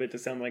last little bit to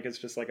sound like it's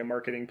just like a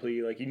marketing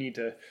plea. Like you need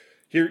to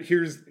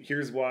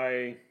here's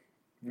why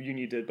you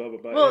need to blah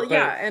blah blah. Well,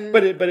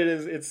 but it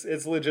is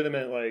it's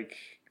legitimate.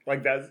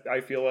 Like that.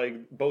 I feel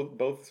like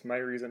both my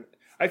reason.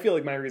 I feel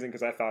like my reason,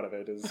 because I thought of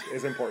it,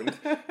 is important.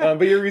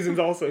 But your reason's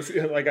also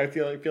like I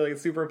feel like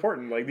it's super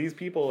important. Like these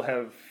people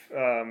have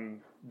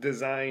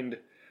designed.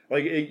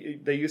 Like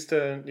they used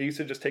to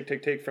just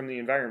take from the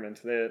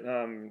environment.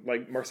 That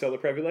like Marcel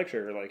Leprevy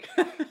lecture. Like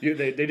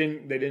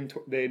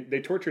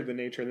they tortured the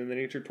nature, and then the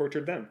nature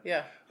tortured them.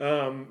 Yeah.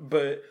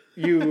 But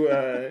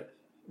you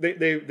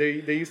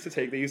they used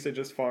to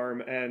just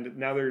farm, and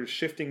now they're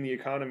shifting the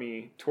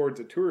economy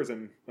towards a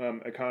tourism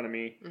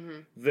economy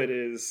that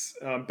is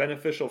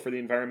beneficial for the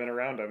environment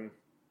around them.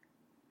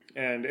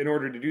 And in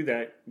order to do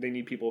that, they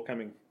need people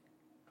coming.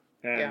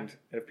 And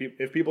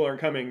if people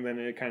aren't coming, then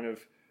it kind of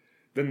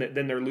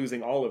then they're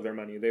losing all of their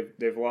money. They've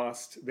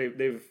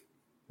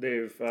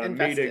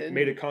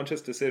made a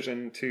conscious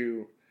decision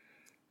to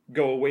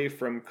go away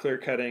from clear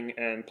cutting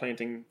and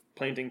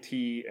planting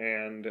tea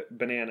and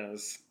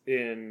bananas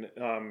in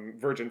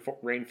virgin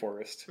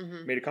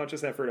rainforest. Made a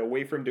conscious effort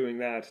away from doing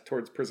that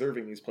towards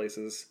preserving these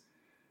places.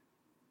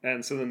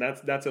 And so then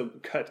that's a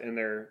cut in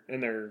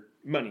their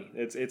money.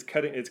 It's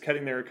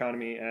cutting their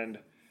economy and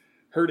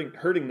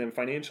hurting them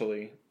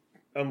financially,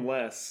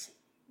 unless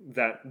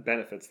that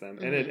benefits them.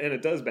 And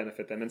it does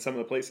benefit them in some of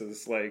the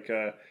places like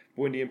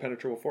Windy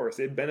Impenetrable Forest.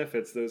 It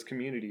benefits those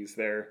communities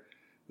there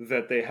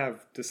that they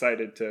have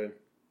decided to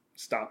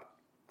stop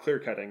clear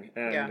cutting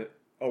and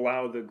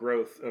allow the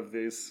growth of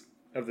this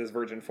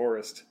virgin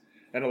forest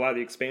and allow the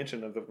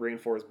expansion of the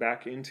rainforest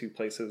back into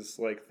places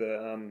like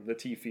the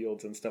tea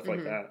fields and stuff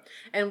like that.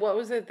 And what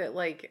was it that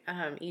like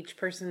each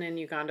person in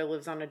Uganda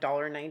lives on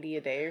 $1.90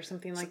 a day or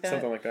something like that?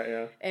 Something like that,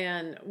 yeah.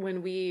 And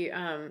when we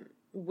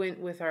went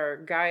with our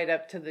guide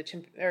up to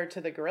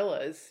the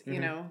gorillas, you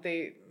know,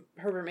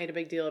 Herbert made a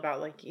big deal about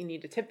like you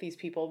need to tip these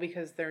people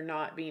because they're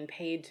not being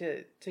paid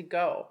to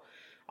go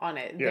on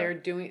it. Yeah. They're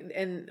doing,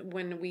 and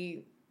when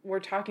we're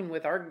talking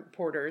with our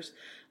porters,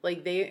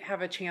 like they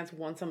have a chance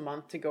once a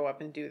month to go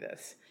up and do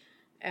this,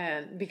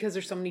 and because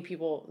there's so many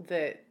people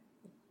that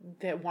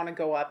want to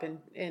go up and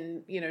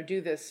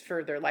do this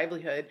for their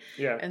livelihood.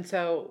 Yeah. And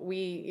so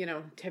we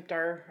tipped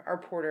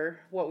our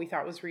porter what we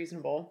thought was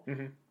reasonable.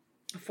 Mm-hmm.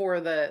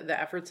 For the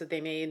efforts that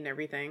they made and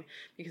everything,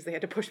 because they had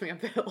to push me up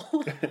the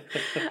hill.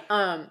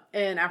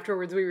 And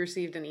afterwards we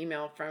received an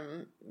email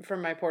from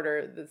my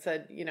porter that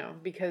said,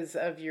 because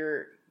of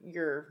your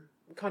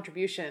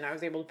contribution, I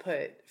was able to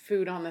put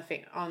food on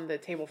the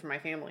table for my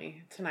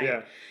family tonight.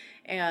 Yeah.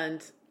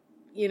 And,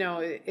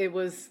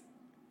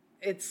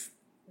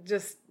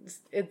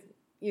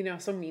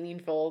 it's so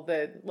meaningful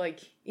that like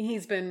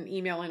he's been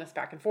emailing us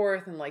back and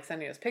forth and like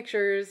sending us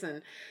pictures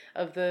and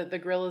of the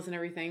gorillas and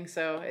everything.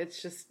 So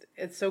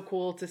it's so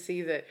cool to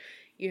see that,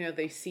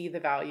 they see the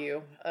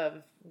value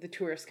of the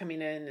tourists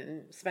coming in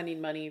and spending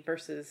money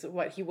versus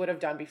what he would have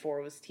done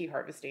before was tea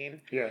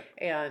harvesting. Yeah.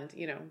 And,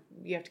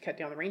 you have to cut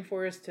down the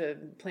rainforest to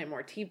plant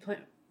more tea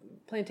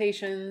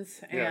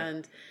plantations. Yeah.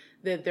 And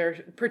that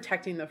they're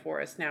protecting the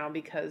forest now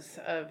because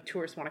of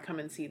tourists want to come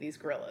and see these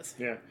gorillas.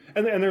 Yeah.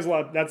 And there's a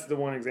lot, that's the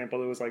one example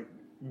that was like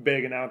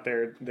big and out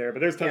there, but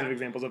there's tons of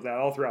examples of that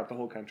all throughout the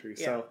whole country.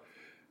 Yeah. So,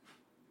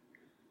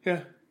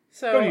 yeah.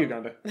 So, go to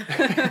Uganda.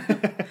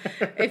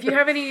 If you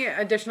have any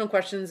additional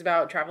questions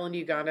about traveling to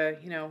Uganda,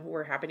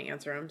 we're happy to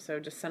answer them.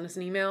 So just send us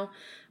an email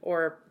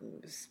or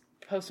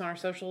post on our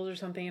socials or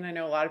something. I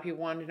know a lot of people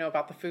wanted to know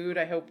about the food.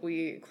 I hope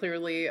we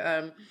clearly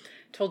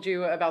told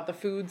you about the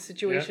food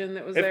situation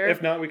that was there.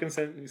 If not, we can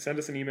send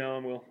us an email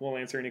and we'll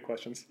answer any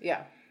questions.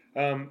 Yeah.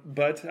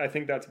 But I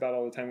think that's about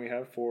all the time we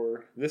have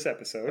for this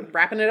episode.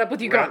 Wrapping it up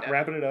with Uganda.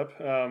 Wrapping it up.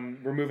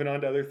 We're moving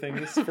on to other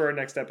things for our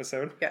next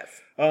episode. Yes.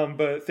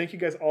 But thank you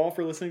guys all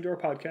for listening to our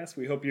podcast.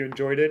 We hope you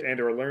enjoyed it and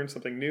or learned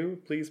something new.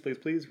 Please, please,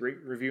 please rate,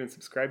 review, and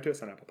subscribe to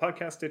us on Apple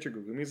Podcasts, Stitcher,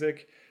 Google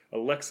Music,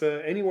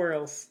 Alexa, anywhere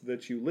else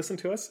that you listen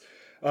to us.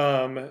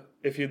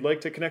 If you'd like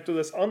to connect with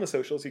us on the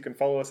socials, you can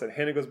follow us at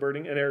Hannah Goes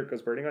Birding and Eric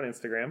Goes Birding on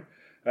Instagram.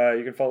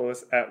 You can follow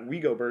us at We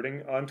Go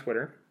Birding on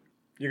Twitter.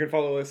 You can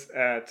follow us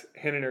at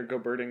Hannah and Eric Go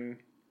Birding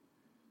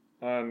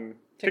on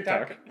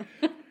TikTok.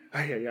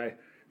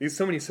 These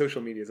so many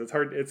social medias. It's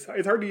hard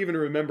to even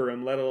remember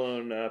them, let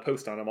alone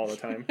post on them all the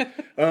time.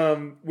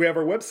 We have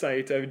our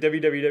website,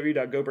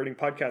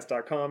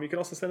 www.gobirdingpodcast.com. You can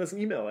also send us an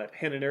email at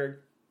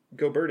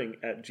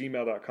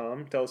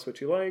hannahyandericgobirding@gmail.com. Tell us what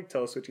you liked,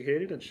 tell us what you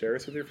hated, and share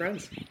us with your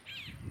friends.